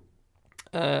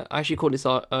 I actually caught this.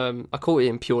 I caught it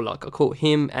in pure luck. I caught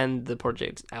him and the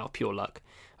project out of pure luck.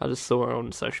 I just saw it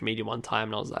on social media one time,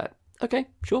 and I was like, okay,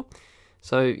 sure.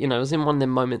 So it was in one of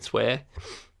them moments where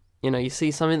you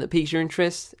see something that piques your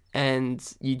interest, and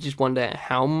you just wonder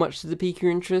how much does it pique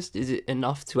your interest? Is it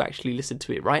enough to actually listen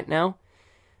to it right now,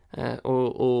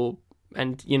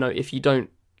 and if you don't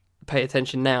pay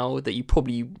attention now, that you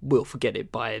probably will forget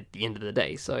it by the end of the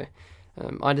day. So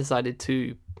I decided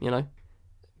to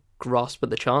grasp at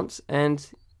the chance, and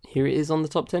here it is on the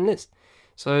top 10 list.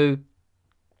 So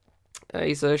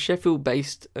he's a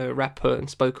Sheffield-based rapper and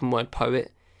spoken word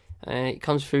poet. It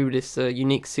comes through with this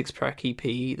unique 6-track EP.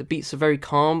 The beats are very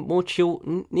calm, more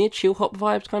chill, near chill hop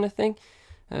vibes kind of thing.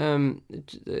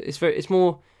 It's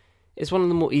more it's one of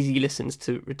the more easy listens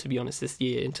to be honest this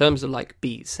year in terms of like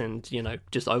beats and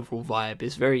just overall vibe.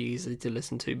 It's very easy to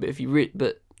listen to,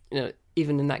 but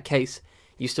even in that case,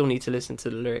 you still need to listen to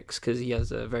the lyrics because he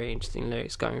has a very interesting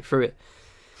lyrics going through it.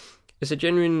 It's a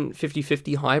genuine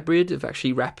 50-50 hybrid of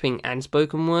actually rapping and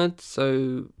spoken word,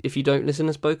 so if you don't listen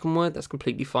to spoken word, that's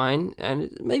completely fine, and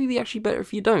it may be actually better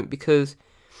if you don't, because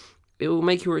it will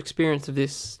make your experience of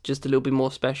this just a little bit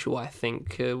more special, I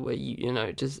think, where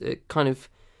it kind of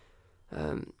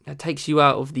it takes you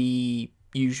out of the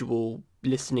usual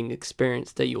listening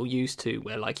experience that you're used to,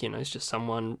 where it's just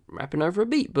someone rapping over a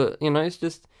beat, but it's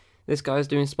just this guy's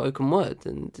doing spoken word,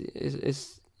 and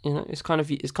it's kind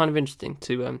of interesting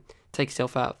to take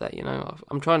yourself out of that.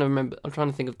 I'm trying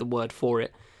to think of the word for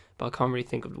it, but I can't really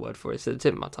think of the word for it. It's at the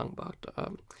tip of my tongue, but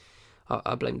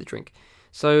I blame the drink.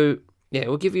 So yeah, it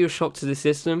will give you a shock to the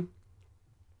system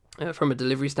from a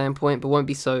delivery standpoint, but won't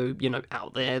be so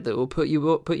out there that will put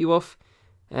you off.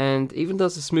 And even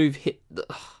does a smooth hit,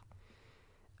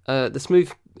 the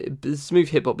smooth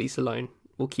hip hop beats alone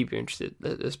will keep you interested.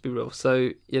 Let's be real.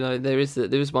 So there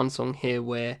is one song here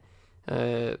where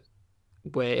it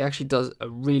actually does a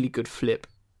really good flip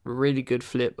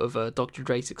of Dr.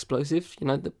 Dre's Explosive.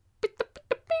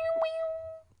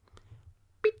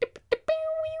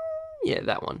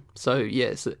 That one. So yeah,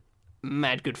 it's a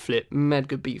mad good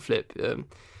beat flip.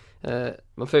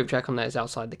 My favourite track on that is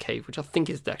Outside the Cave, which I think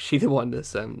is actually the one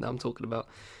that I'm talking about.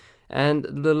 And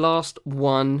the last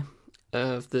one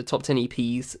of the top 10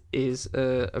 EPs is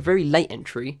a very late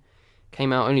entry.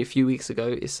 Came out only a few weeks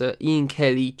ago. It's Ian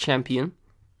Kelly Champion.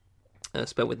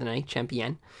 Spelled with an A,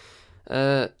 Champion.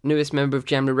 Newest member of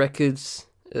Jamla Records.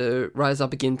 Right as I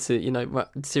begin to,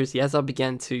 seriously, as I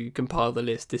began to compile the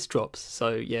list, this drops. So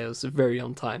yeah, it was very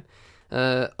on time.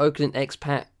 Oakland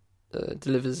expat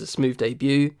delivers a smooth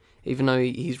debut. Even though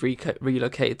he's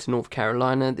relocated to North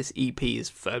Carolina, this EP is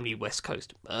firmly West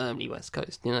Coast.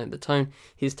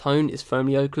 His tone is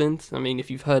firmly Oakland. I mean, if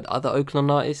you've heard other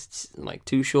Oakland artists like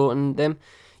Too Short and them,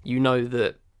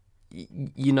 that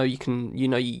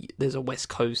there's a West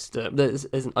Coast, there's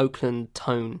an Oakland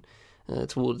tone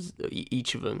towards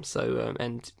each of them. So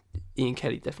and Ian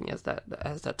Kelly definitely has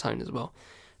that tone as well.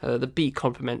 The beat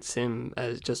complements him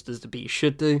as the beat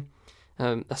should do.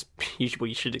 That's usually what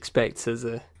you should expect as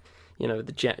the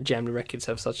Jamla Records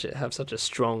have such a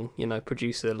strong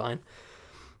producer line.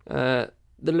 The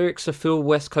lyrics are full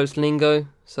West Coast lingo,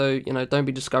 so don't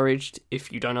be discouraged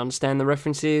if you don't understand the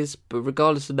references. But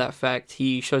regardless of that fact,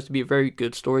 he shows to be a very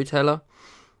good storyteller,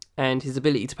 and his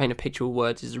ability to paint a picture with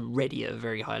words is already at a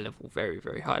very high level, very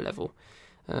very high level.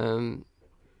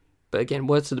 But again,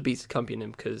 words to the beats accompany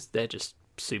him because they're just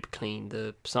super clean.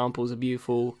 The samples are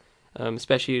beautiful,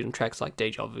 especially on tracks like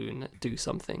Deja Vu and Do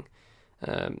Something.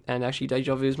 And actually,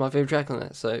 Deja Vu is my favourite track on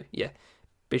that. So yeah,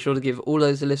 be sure to give all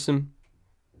those a listen.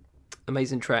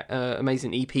 Amazing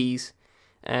amazing EPs,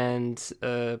 and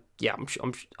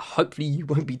I'm hopefully you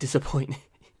won't be disappointed.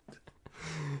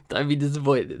 Don't be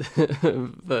disappointed.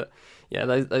 But yeah,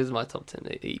 those are my top 10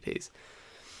 EPs.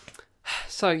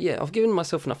 So yeah, I've given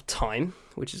myself enough time,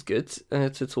 which is good,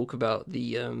 to talk about the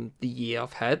year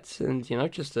I've had, and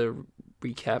just a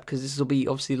recap, because this will be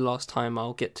obviously the last time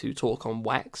I'll get to talk on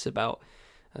Wax about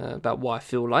what I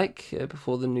feel like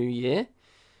before the new year.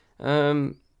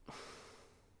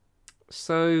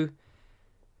 So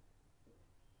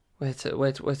where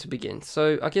to begin?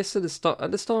 So I guess at the start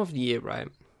of the year, right?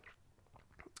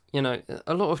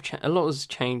 A lot has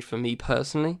changed for me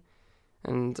personally,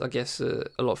 and I guess a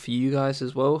lot for you guys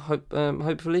as well.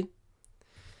 Hopefully,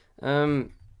 a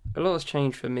lot has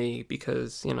changed for me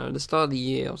because at the start of the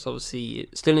year I was obviously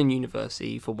still in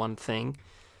university for one thing.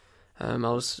 I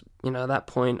was at that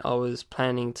point I was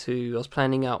planning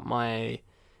out my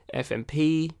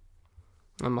FMP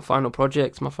and my final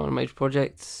major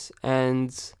projects, and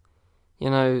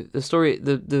the story,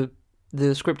 the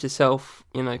script itself,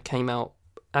 came out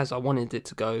as I wanted it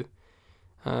to go,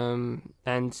 and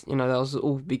that was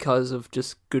all because of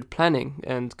just good planning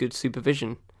and good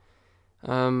supervision.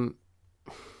 At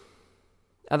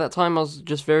that time, I was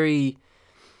just I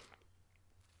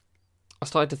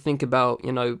started to think about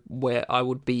where I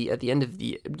would be at the end of the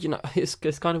year. It's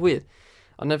kind of weird.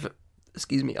 I've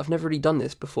never really done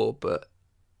this before, but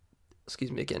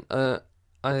excuse me again. At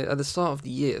the start of the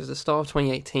year, at the start of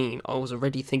 2018, I was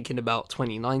already thinking about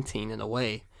 2019 in a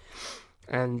way,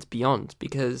 and beyond,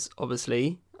 because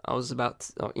obviously I was I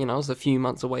was a few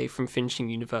months away from finishing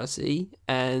university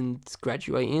and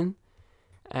graduating,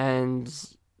 and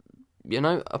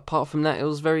apart from that, it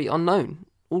was very unknown.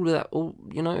 All of that,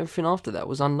 everything after that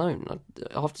was unknown.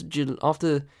 After July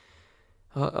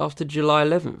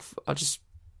 11th, I just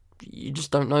you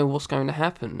just don't know what's going to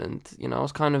happen. And, I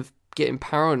was kind of getting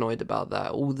paranoid about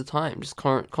that all the time, just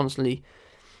constantly,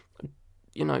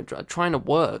 trying to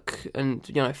work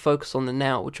and, focus on the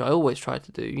now, which I always try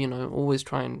to do, always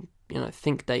try and,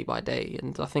 think day by day.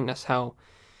 And I think that's how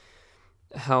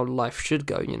life should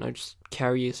go, just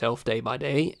carry yourself day by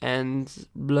day and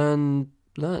learn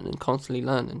and constantly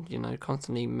learn and,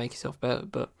 constantly make yourself better.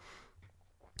 But,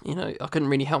 I couldn't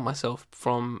really help myself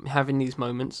from having these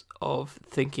moments of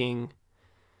thinking,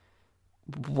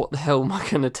 what the hell am I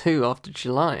going to do after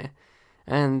July?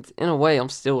 And in a way, I'm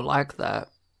still like that,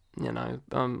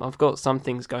 I've got some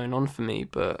things going on for me,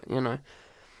 but,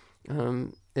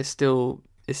 it's still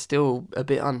a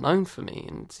bit unknown for me.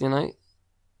 And,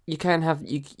 you can have,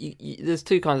 there's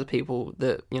two kinds of people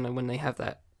that, when they have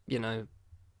that, they're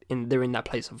in that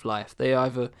place of life. They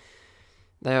either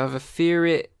fear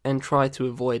it and try to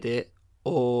avoid it,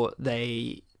 or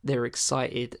they're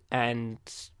excited and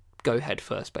go head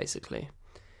first, basically.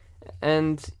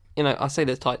 And, I say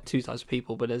there's two types of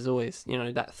people, but there's always,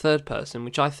 that third person,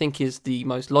 which I think is the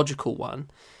most logical one,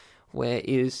 where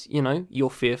you're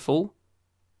fearful,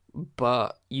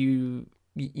 but you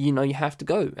have to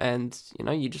go, and,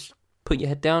 you just put your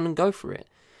head down and go for it.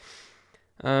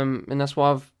 And that's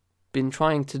what I've been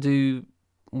trying to do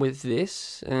with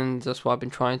this, and that's what I've been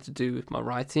trying to do with my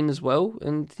writing as well,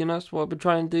 and that's what I've been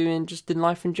trying to do in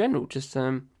life in general. Just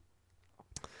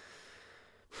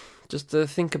to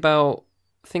think about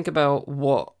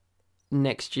what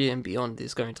next year and beyond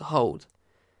is going to hold.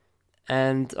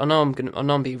 And I know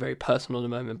I'm being very personal at the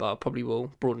moment, but I probably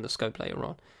will broaden the scope later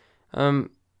on.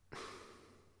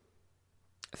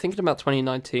 Thinking about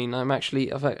 2019, I've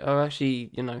actually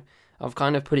I've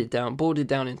kind of boiled it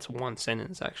down into one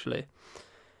sentence, actually.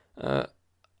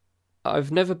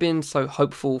 I've never been so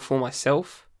hopeful for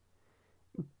myself,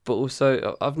 but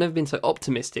also I've never been so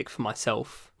optimistic for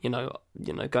myself,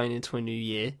 going into a new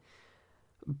year.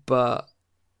 But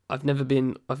on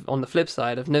the flip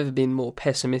side, I've never been more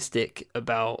pessimistic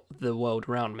about the world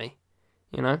around me,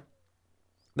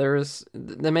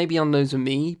 There may be unknowns with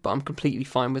me, but I'm completely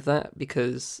fine with that,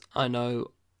 because I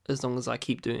know as long as I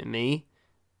keep doing me,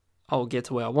 I'll get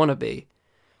to where I want to be.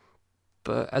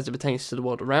 But as it pertains to the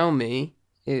world around me,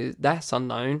 that's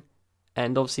unknown,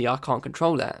 and obviously I can't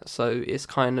control that. So it's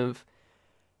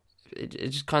it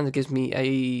just kind of gives me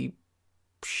a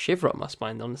shiver up my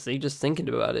spine, honestly, just thinking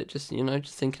about it. Just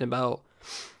thinking about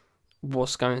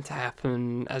what's going to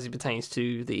happen as it pertains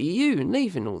to the EU and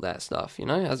leaving all that stuff,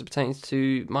 as it pertains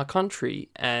to my country,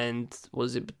 and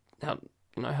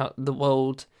how the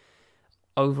world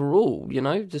overall,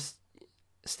 just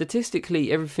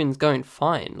statistically everything's going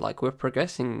fine. Like, we're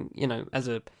progressing, as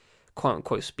a quote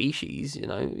unquote species,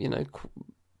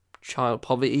 child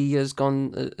poverty has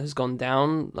gone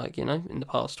down, like, in the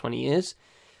past 20 years.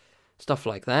 Stuff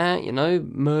like that,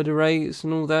 murder rates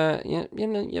and all that. Yeah.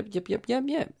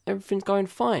 Everything's going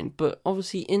fine. But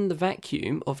obviously, in the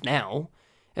vacuum of now,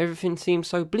 everything seems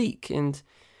so bleak. And,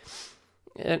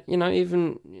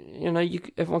 everyone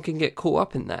can get caught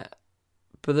up in that.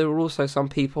 But there are also some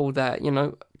people that,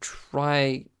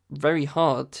 try very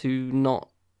hard to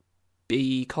not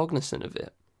be cognizant of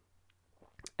it.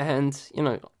 And,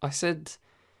 I said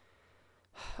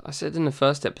in the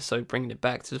first episode, bringing it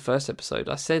back to the first episode,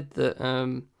 I said that,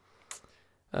 I'm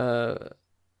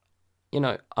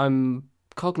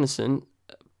cognizant,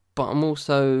 but I'm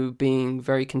also being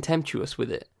very contemptuous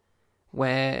with it,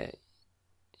 where,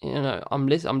 I'm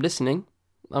listening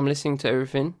to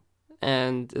everything,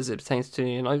 and as it pertains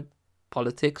to,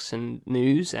 politics and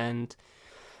news and,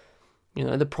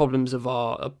 the problems of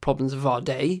our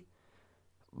day.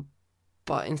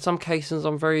 But in some cases,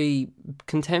 I'm very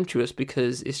contemptuous,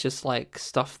 because it's just like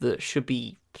stuff that should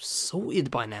be sorted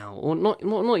by now, or not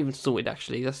even sorted.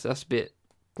 Actually, that's a bit,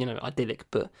 idyllic,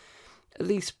 but at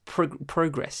least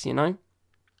progress.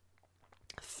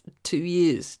 2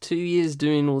 years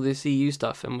doing all this EU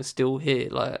stuff, and we're still here,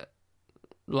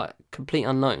 like complete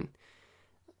unknown.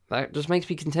 That just makes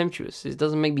me contemptuous. It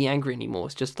doesn't make me angry anymore.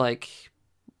 It's just like,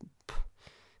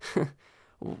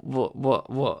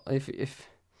 what if.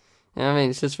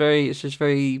 It's just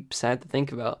very sad to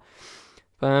think about.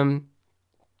 But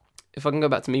if I can go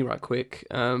back to me right quick,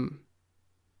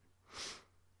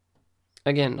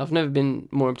 again, I've never been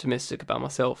more optimistic about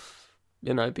myself,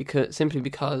 because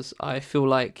I feel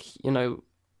like,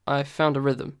 I found a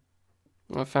rhythm.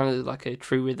 I found like a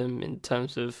true rhythm in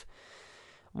terms of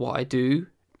what I do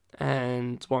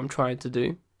and what I'm trying to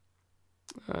do.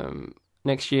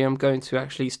 Next year, I'm going to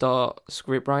actually start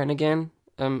script writing again.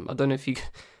 I don't know if you,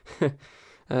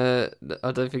 I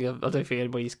don't think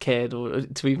anybody's cared or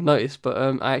to even notice, but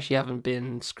I actually haven't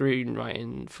been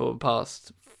screenwriting for the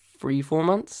past 3-4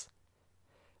 months.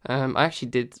 I actually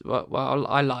did. Well,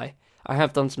 I lie. I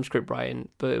have done some script writing,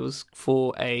 but it was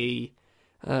for a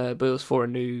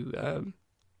new.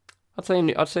 I'd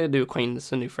say a new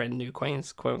acquaintance, new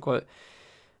acquaintance, quote unquote.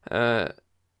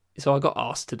 So I got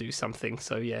asked to do something.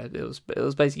 So yeah, it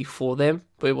was basically for them,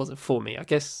 but it wasn't for me. I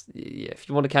guess yeah, if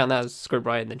you want to count that as script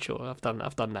writing, then sure, I've done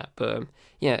that. But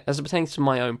yeah, as it pertains to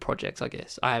my own projects, I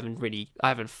guess I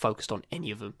haven't focused on any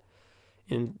of them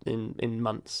in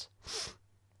months.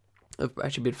 I've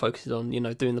actually been focused on,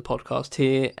 doing the podcast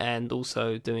here and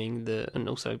also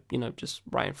just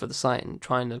writing for the site and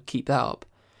trying to keep that up.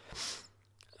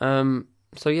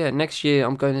 So yeah, next year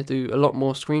I'm going to do a lot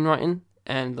more screenwriting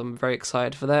and I'm very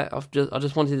excited for that. I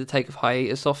just wanted to take a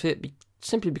hiatus off it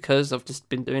simply because I've just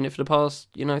been doing it for the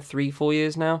past, 3-4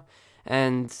 years now.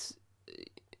 And,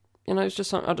 it's just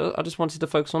something I just wanted to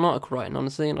focus on article writing,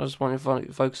 honestly, and I just wanted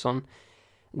to focus on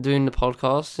doing the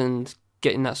podcast and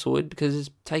getting that sorted because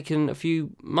it's taken a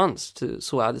few months to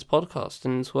sort out this podcast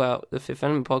and sort out the Fifth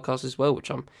Element podcast as well, which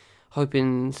I'm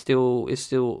hoping is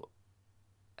still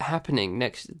happening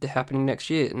next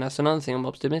year. And that's another thing I'm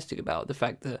optimistic about, the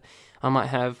fact that I might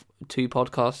have 2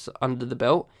 podcasts under the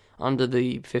belt, under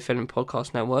the Fifth Element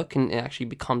Podcast Network, and it actually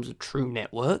becomes a true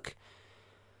network.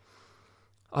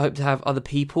 I hope to have other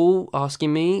people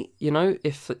asking me,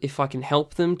 if I can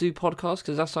help them do podcasts,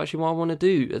 because that's actually what I want to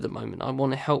do at the moment. I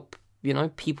want to help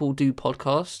people do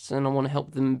podcasts, and I want to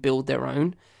help them build their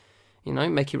own,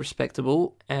 make it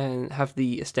respectable and have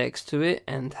the aesthetics to it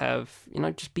and have,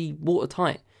 just be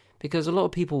watertight. Because a lot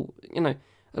of people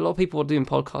are doing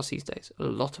podcasts these days. A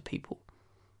lot of people.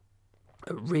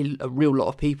 A real lot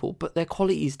of people. But their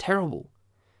quality is terrible.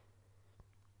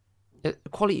 The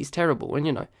quality is terrible.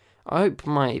 And, I hope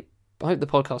the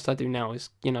podcast I do now is,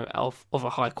 of a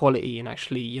high quality and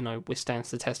actually,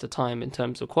 withstands the test of time in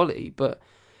terms of quality. But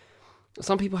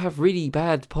some people have really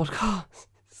bad podcasts,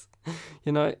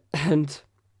 and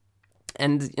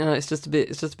it's just a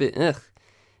bit ugh.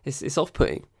 It's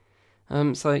off-putting.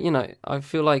 So I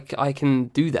feel like I can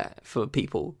do that for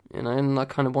people, and I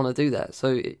kind of want to do that.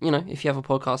 So if you have a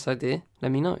podcast idea,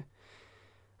 let me know.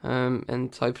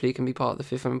 And hopefully it can be part of the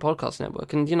Fifth Element Podcast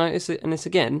Network. And it's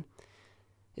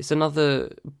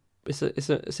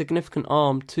a significant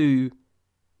arm to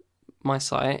my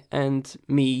site and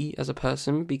me as a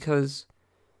person, because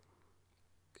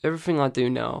everything I do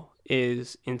now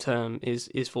is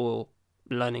for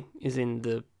learning, is in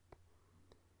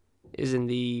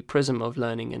the prism of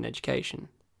learning and education.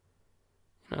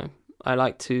 I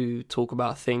like to talk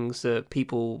about things that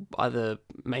people either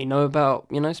may know about,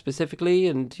 specifically,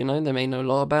 and they may know a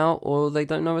lot about, or they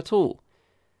don't know at all.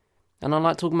 And I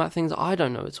like talking about things that I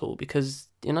don't know at all, because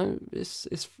it's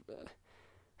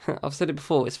I've said it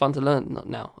before, it's fun to learn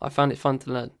now. I found it fun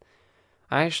to learn.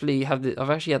 I've actually had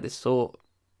this thought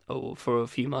for a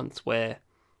few months where,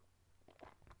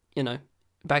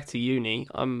 back to uni,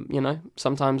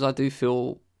 sometimes I do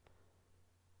feel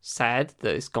sad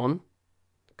that it's gone,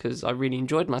 because I really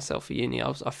enjoyed myself at uni.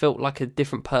 I felt like a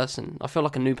different person. I felt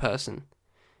like a new person.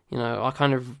 I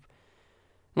kind of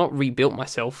not rebuilt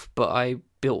myself, but I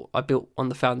built on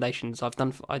the foundations I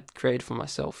created for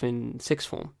myself in sixth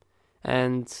form.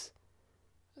 And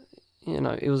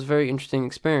it was a very interesting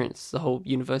experience, the whole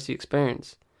university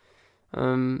experience.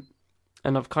 And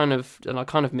I kind of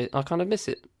miss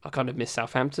it. I kind of miss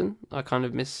Southampton. I kind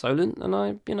of miss Solent, and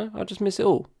I just miss it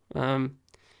all.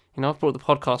 I've brought the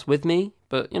podcast with me,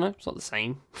 but it's not the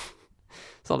same.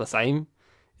 It's not the same.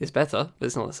 It's better, but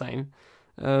it's not the same.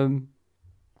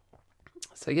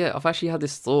 So yeah, I've actually had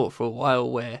this thought for a while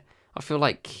where I feel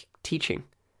like teaching.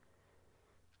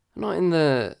 Not in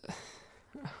the.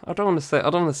 I don't want to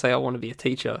say I want to be a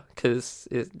teacher, because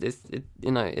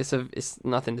it's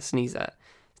nothing to sneeze at.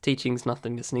 Teaching's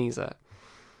nothing to sneeze at.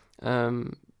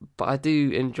 But I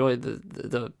do enjoy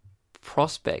the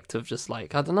prospect of just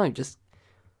like, I don't know, just.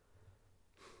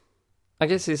 I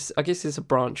guess it's a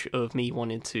branch of me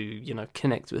wanting to,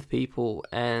 connect with people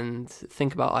and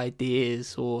think about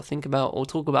ideas or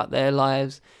talk about their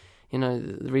lives.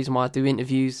 The reason why I do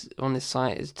interviews on this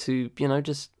site is to,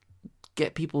 just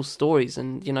get people's stories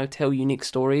and, tell unique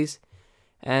stories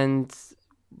and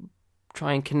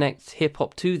try and connect hip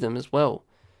hop to them as well.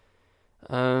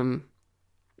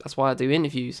 That's why I do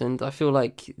interviews, and I feel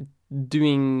like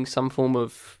doing some form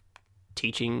of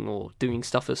teaching or doing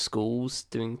stuff at schools,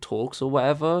 doing talks or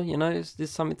whatever, it's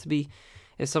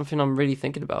something I'm really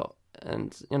thinking about.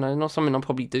 And, not something I'll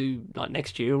probably do like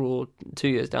next year or 2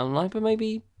 years down the line, but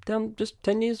maybe down just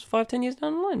 10 years, 5-10 years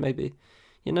down the line, maybe.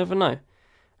 You never know.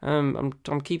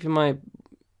 I'm keeping my,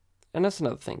 and that's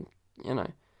another thing, you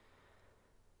know.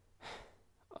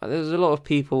 There's a lot of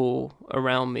people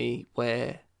around me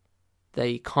where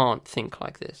they can't think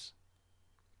like this.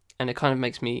 And it kind of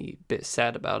makes me a bit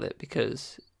sad about it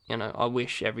because, you know, I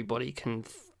wish everybody can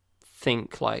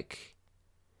think like...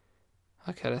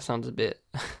 Okay, that sounds a bit...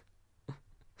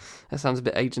 that sounds a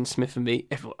bit Agent Smith of me.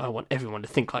 I want everyone to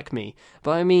think like me.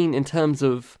 But I mean in terms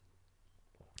of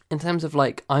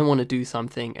like, I want to do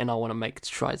something and I want to make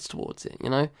strides towards it, you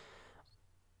know?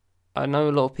 I know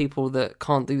a lot of people that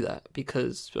can't do that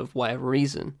because of whatever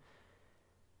reason.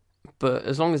 But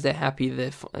as long as they're happy,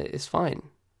 it's fine.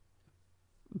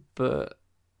 But,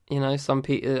 you know, some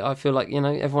people, I feel like, you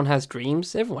know, everyone has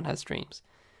dreams.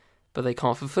 But they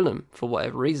can't fulfill them for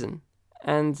whatever reason.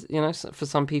 And, you know, for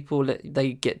some people,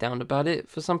 they get down about it.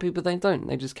 For some people, they don't.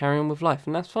 They just carry on with life.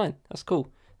 And that's fine. That's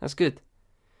cool. That's good.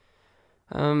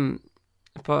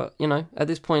 But, you know, at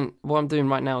this point, what I'm doing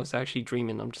right now is actually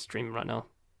dreaming. I'm just dreaming right now.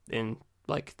 In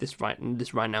like right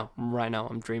now,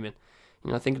 I'm dreaming.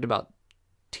 You know, thinking about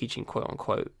teaching, quote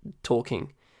unquote,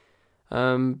 talking.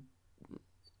 Obviously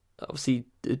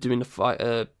doing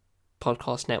the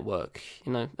podcast network.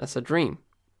 You know, that's a dream.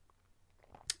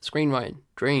 Screenwriting,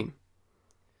 dream.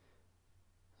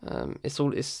 It's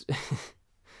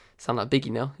sound like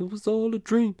Biggie now. It was all a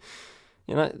dream.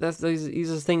 You know,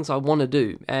 these are things I want to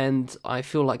do, and I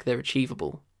feel like they're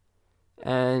achievable.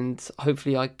 And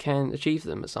hopefully I can achieve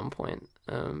them at some point.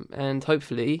 And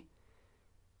hopefully,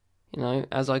 you know,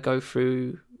 as I go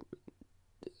through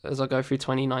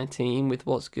 2019 with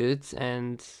What's Good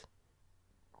and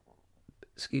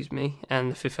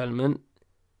The Fifth Element,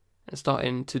 and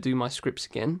starting to do my scripts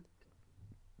again,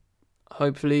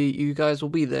 hopefully you guys will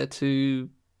be there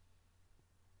to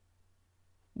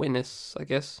witness, I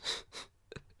guess.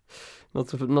 not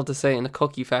to say it in a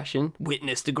cocky fashion,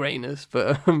 witness the greatness,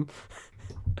 but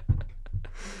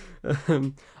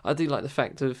I do like the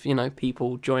fact of, you know,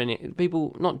 people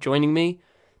not joining me.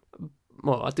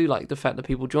 Well, I do like the fact that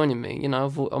people joining me. You know,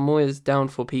 I'm always down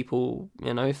for people,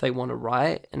 you know, if they want to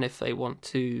write and if they want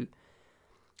to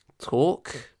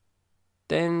talk,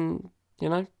 then, you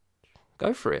know,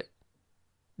 go for it.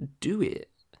 Do it.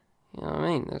 You know what I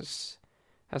mean?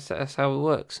 That's how it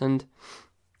works. And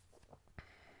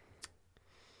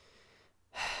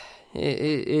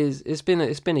it's been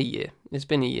a year.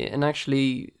 And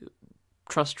actually,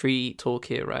 trust tree talk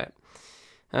here, right?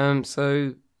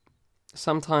 So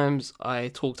sometimes I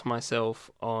talk to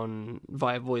myself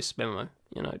via voice memo.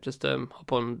 You know, just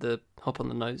hop on the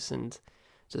notes and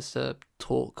just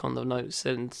talk on the notes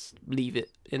and leave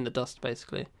it in the dust,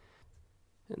 basically.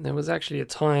 And there was actually a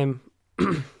time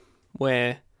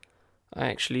where I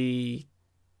actually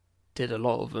did a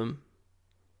lot of them,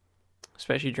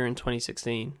 especially during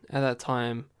 2016. At that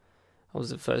time, I was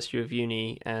the first year of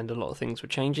uni and a lot of things were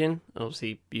changing.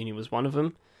 Obviously, uni was one of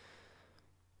them.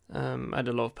 I had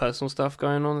a lot of personal stuff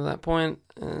going on at that point,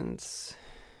 and it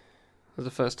was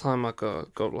the first time I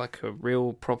got like a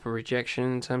real proper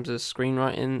rejection in terms of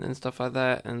screenwriting and stuff like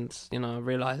that. And, you know, I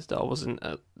realised that I wasn't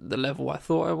at the level I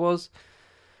thought I was.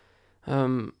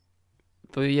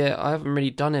 But yeah, I haven't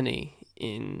really done any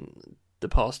in the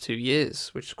past 2 years,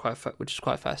 which is quite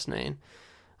fascinating.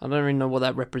 I don't really know what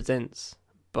that represents,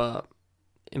 but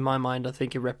in my mind, I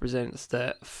think it represents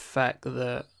the fact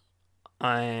that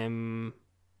I'm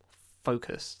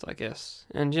focused, I guess.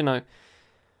 And, you know,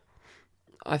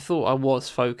 I thought I was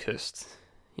focused,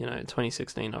 you know, in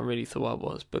 2016. I really thought I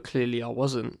was, but clearly I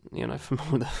wasn't, you know, from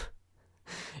all the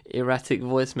erratic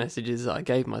voice messages that I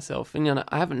gave myself. And, you know,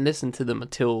 I haven't listened to them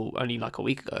until only like a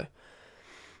week ago.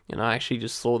 You know, I actually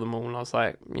just saw them all and I was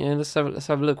like, yeah, let's have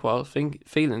a look what I was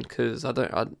feeling, because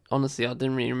honestly, I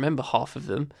didn't really remember half of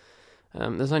them.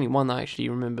 There's only one I actually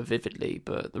remember vividly,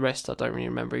 but the rest I don't really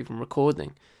remember even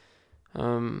recording.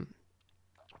 But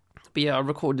yeah, I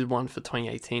recorded one for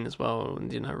 2018 as well,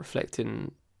 and, you know,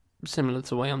 reflecting similar to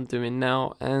the way I'm doing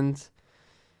now. And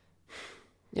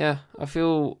yeah, I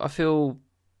feel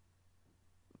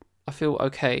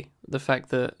okay. The fact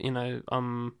that, you know,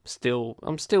 I'm still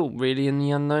really in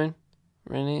the unknown,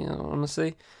 really,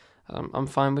 honestly. I'm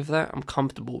fine with that. I'm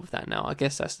comfortable with that now. I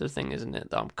guess that's the thing, isn't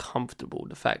it? That I'm comfortable with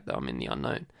the fact that I'm in the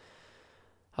unknown.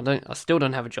 I still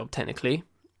don't have a job technically.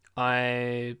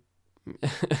 I've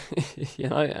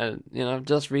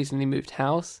just recently moved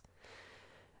house,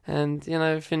 and, you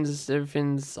know,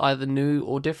 everything's either new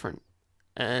or different,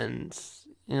 and,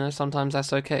 you know, sometimes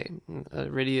that's okay.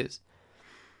 It really is.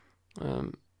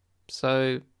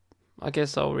 So I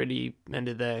guess I'll really end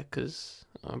it there, because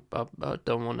I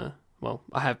don't want to. Well,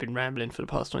 I have been rambling for the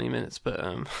past 20 minutes, but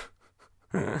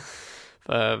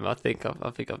I think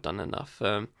I've done enough.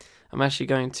 I'm actually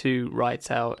going to write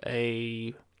out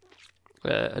do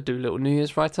a little New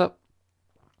Year's write up,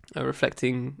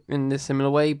 reflecting in a similar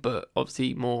way, but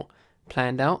obviously more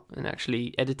planned out and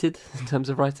actually edited in terms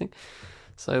of writing.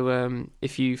 So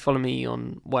if you follow me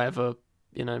on whatever,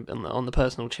 on the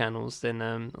personal channels, then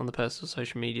on the personal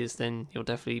social medias, then you'll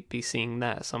definitely be seeing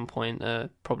that at some point,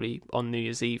 probably on New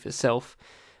Year's Eve itself.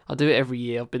 I do it every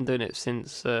year. I've been doing it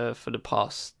since for the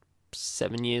past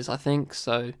 7 years, I think.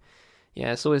 So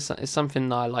yeah, it's something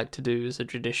that I like to do as a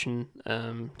tradition.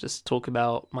 Just talk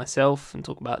about myself and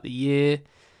talk about the year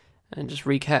and just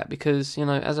recap, because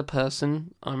as a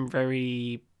person, I'm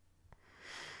very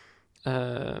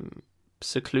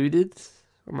secluded.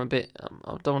 I'm a bit,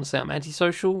 I don't want to say I'm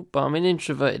antisocial, but I'm an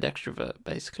introverted extrovert,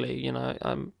 basically.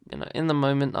 I'm, in the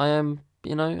moment, I am,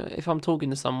 if I'm talking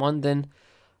to someone, then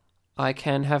I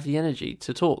can have the energy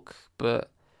to talk.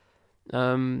 But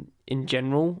in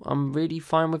general, I'm really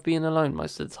fine with being alone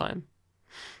most of the time.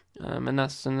 And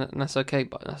that's okay,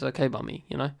 but that's okay by me,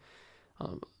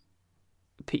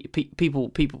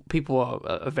 People are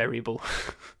a variable.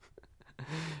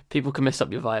 People can mess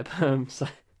up your vibe.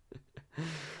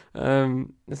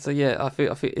 So yeah, I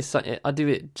feel it's, I do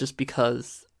it just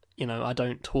because I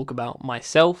don't talk about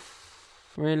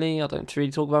myself really. I don't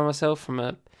really talk about myself from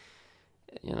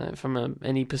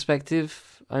any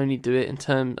perspective. I only do it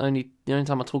the only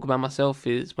time I talk about myself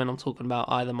is when I'm talking about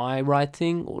either my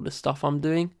writing or the stuff I'm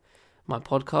doing, my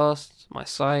podcast, my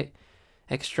site,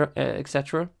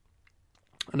 etc.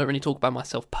 I don't really talk about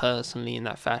myself personally in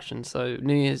that fashion. So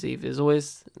New Year's Eve is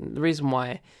always the reason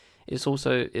why it's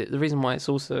also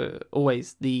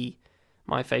always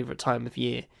my favourite time of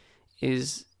year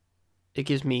is it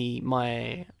gives me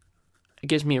a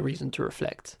reason to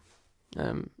reflect.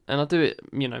 And I do it,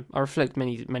 I reflect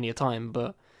many a time,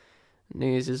 but New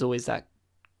Year's is always that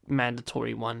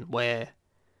mandatory one where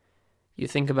you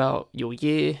think about your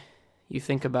year, you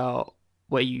think about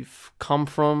where you've come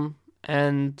from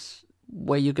and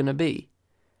where you're going to be.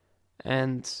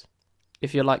 And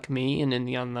if you're like me and in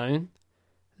the unknown,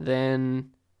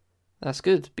 then that's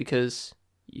good, because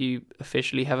you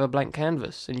officially have a blank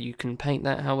canvas and you can paint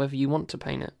that however you want to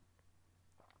paint it.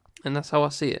 And that's how I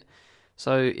see it.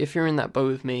 So if you're in that boat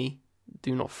with me,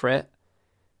 do not fret.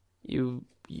 You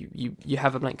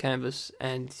have a blank canvas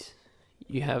and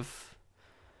you have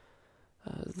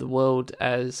the world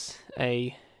as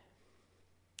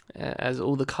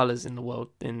all the colours in the world,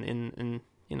 in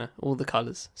all the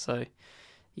colours. So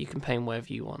you can paint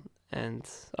wherever you want, and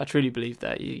I truly believe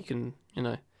that you can,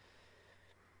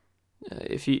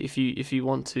 if you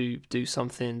want to do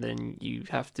something, then you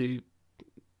have to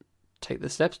take the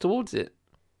steps towards it,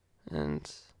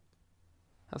 and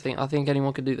I think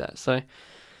anyone could do that. So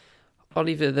I'll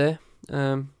leave it there.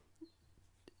 I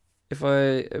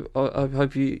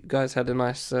hope you guys had a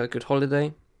nice, good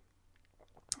holiday.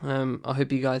 I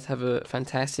hope you guys have a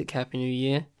fantastic Happy New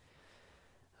Year.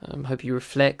 Hope you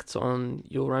reflect on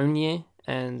your own year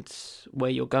and where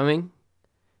you're going.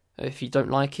 If you don't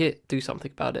like it, do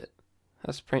something about it.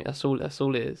 That's all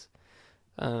it is.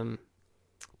 But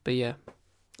yeah,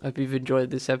 I hope you've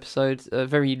enjoyed this episode. A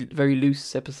very, very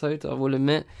loose episode, I will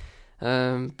admit.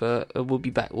 But we'll be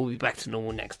back to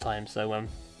normal next time. So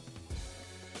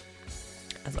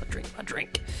as I drink my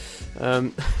drink.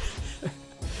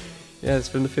 Yeah, it's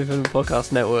from the Fifth Element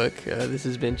Podcast Network. This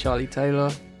has been Charlie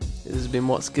Taylor. This has been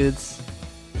What's Goods.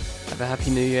 Have a happy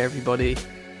New Year, everybody,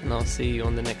 and I'll see you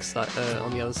on the next side,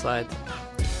 on the other side,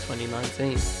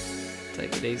 2019.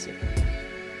 Take it easy.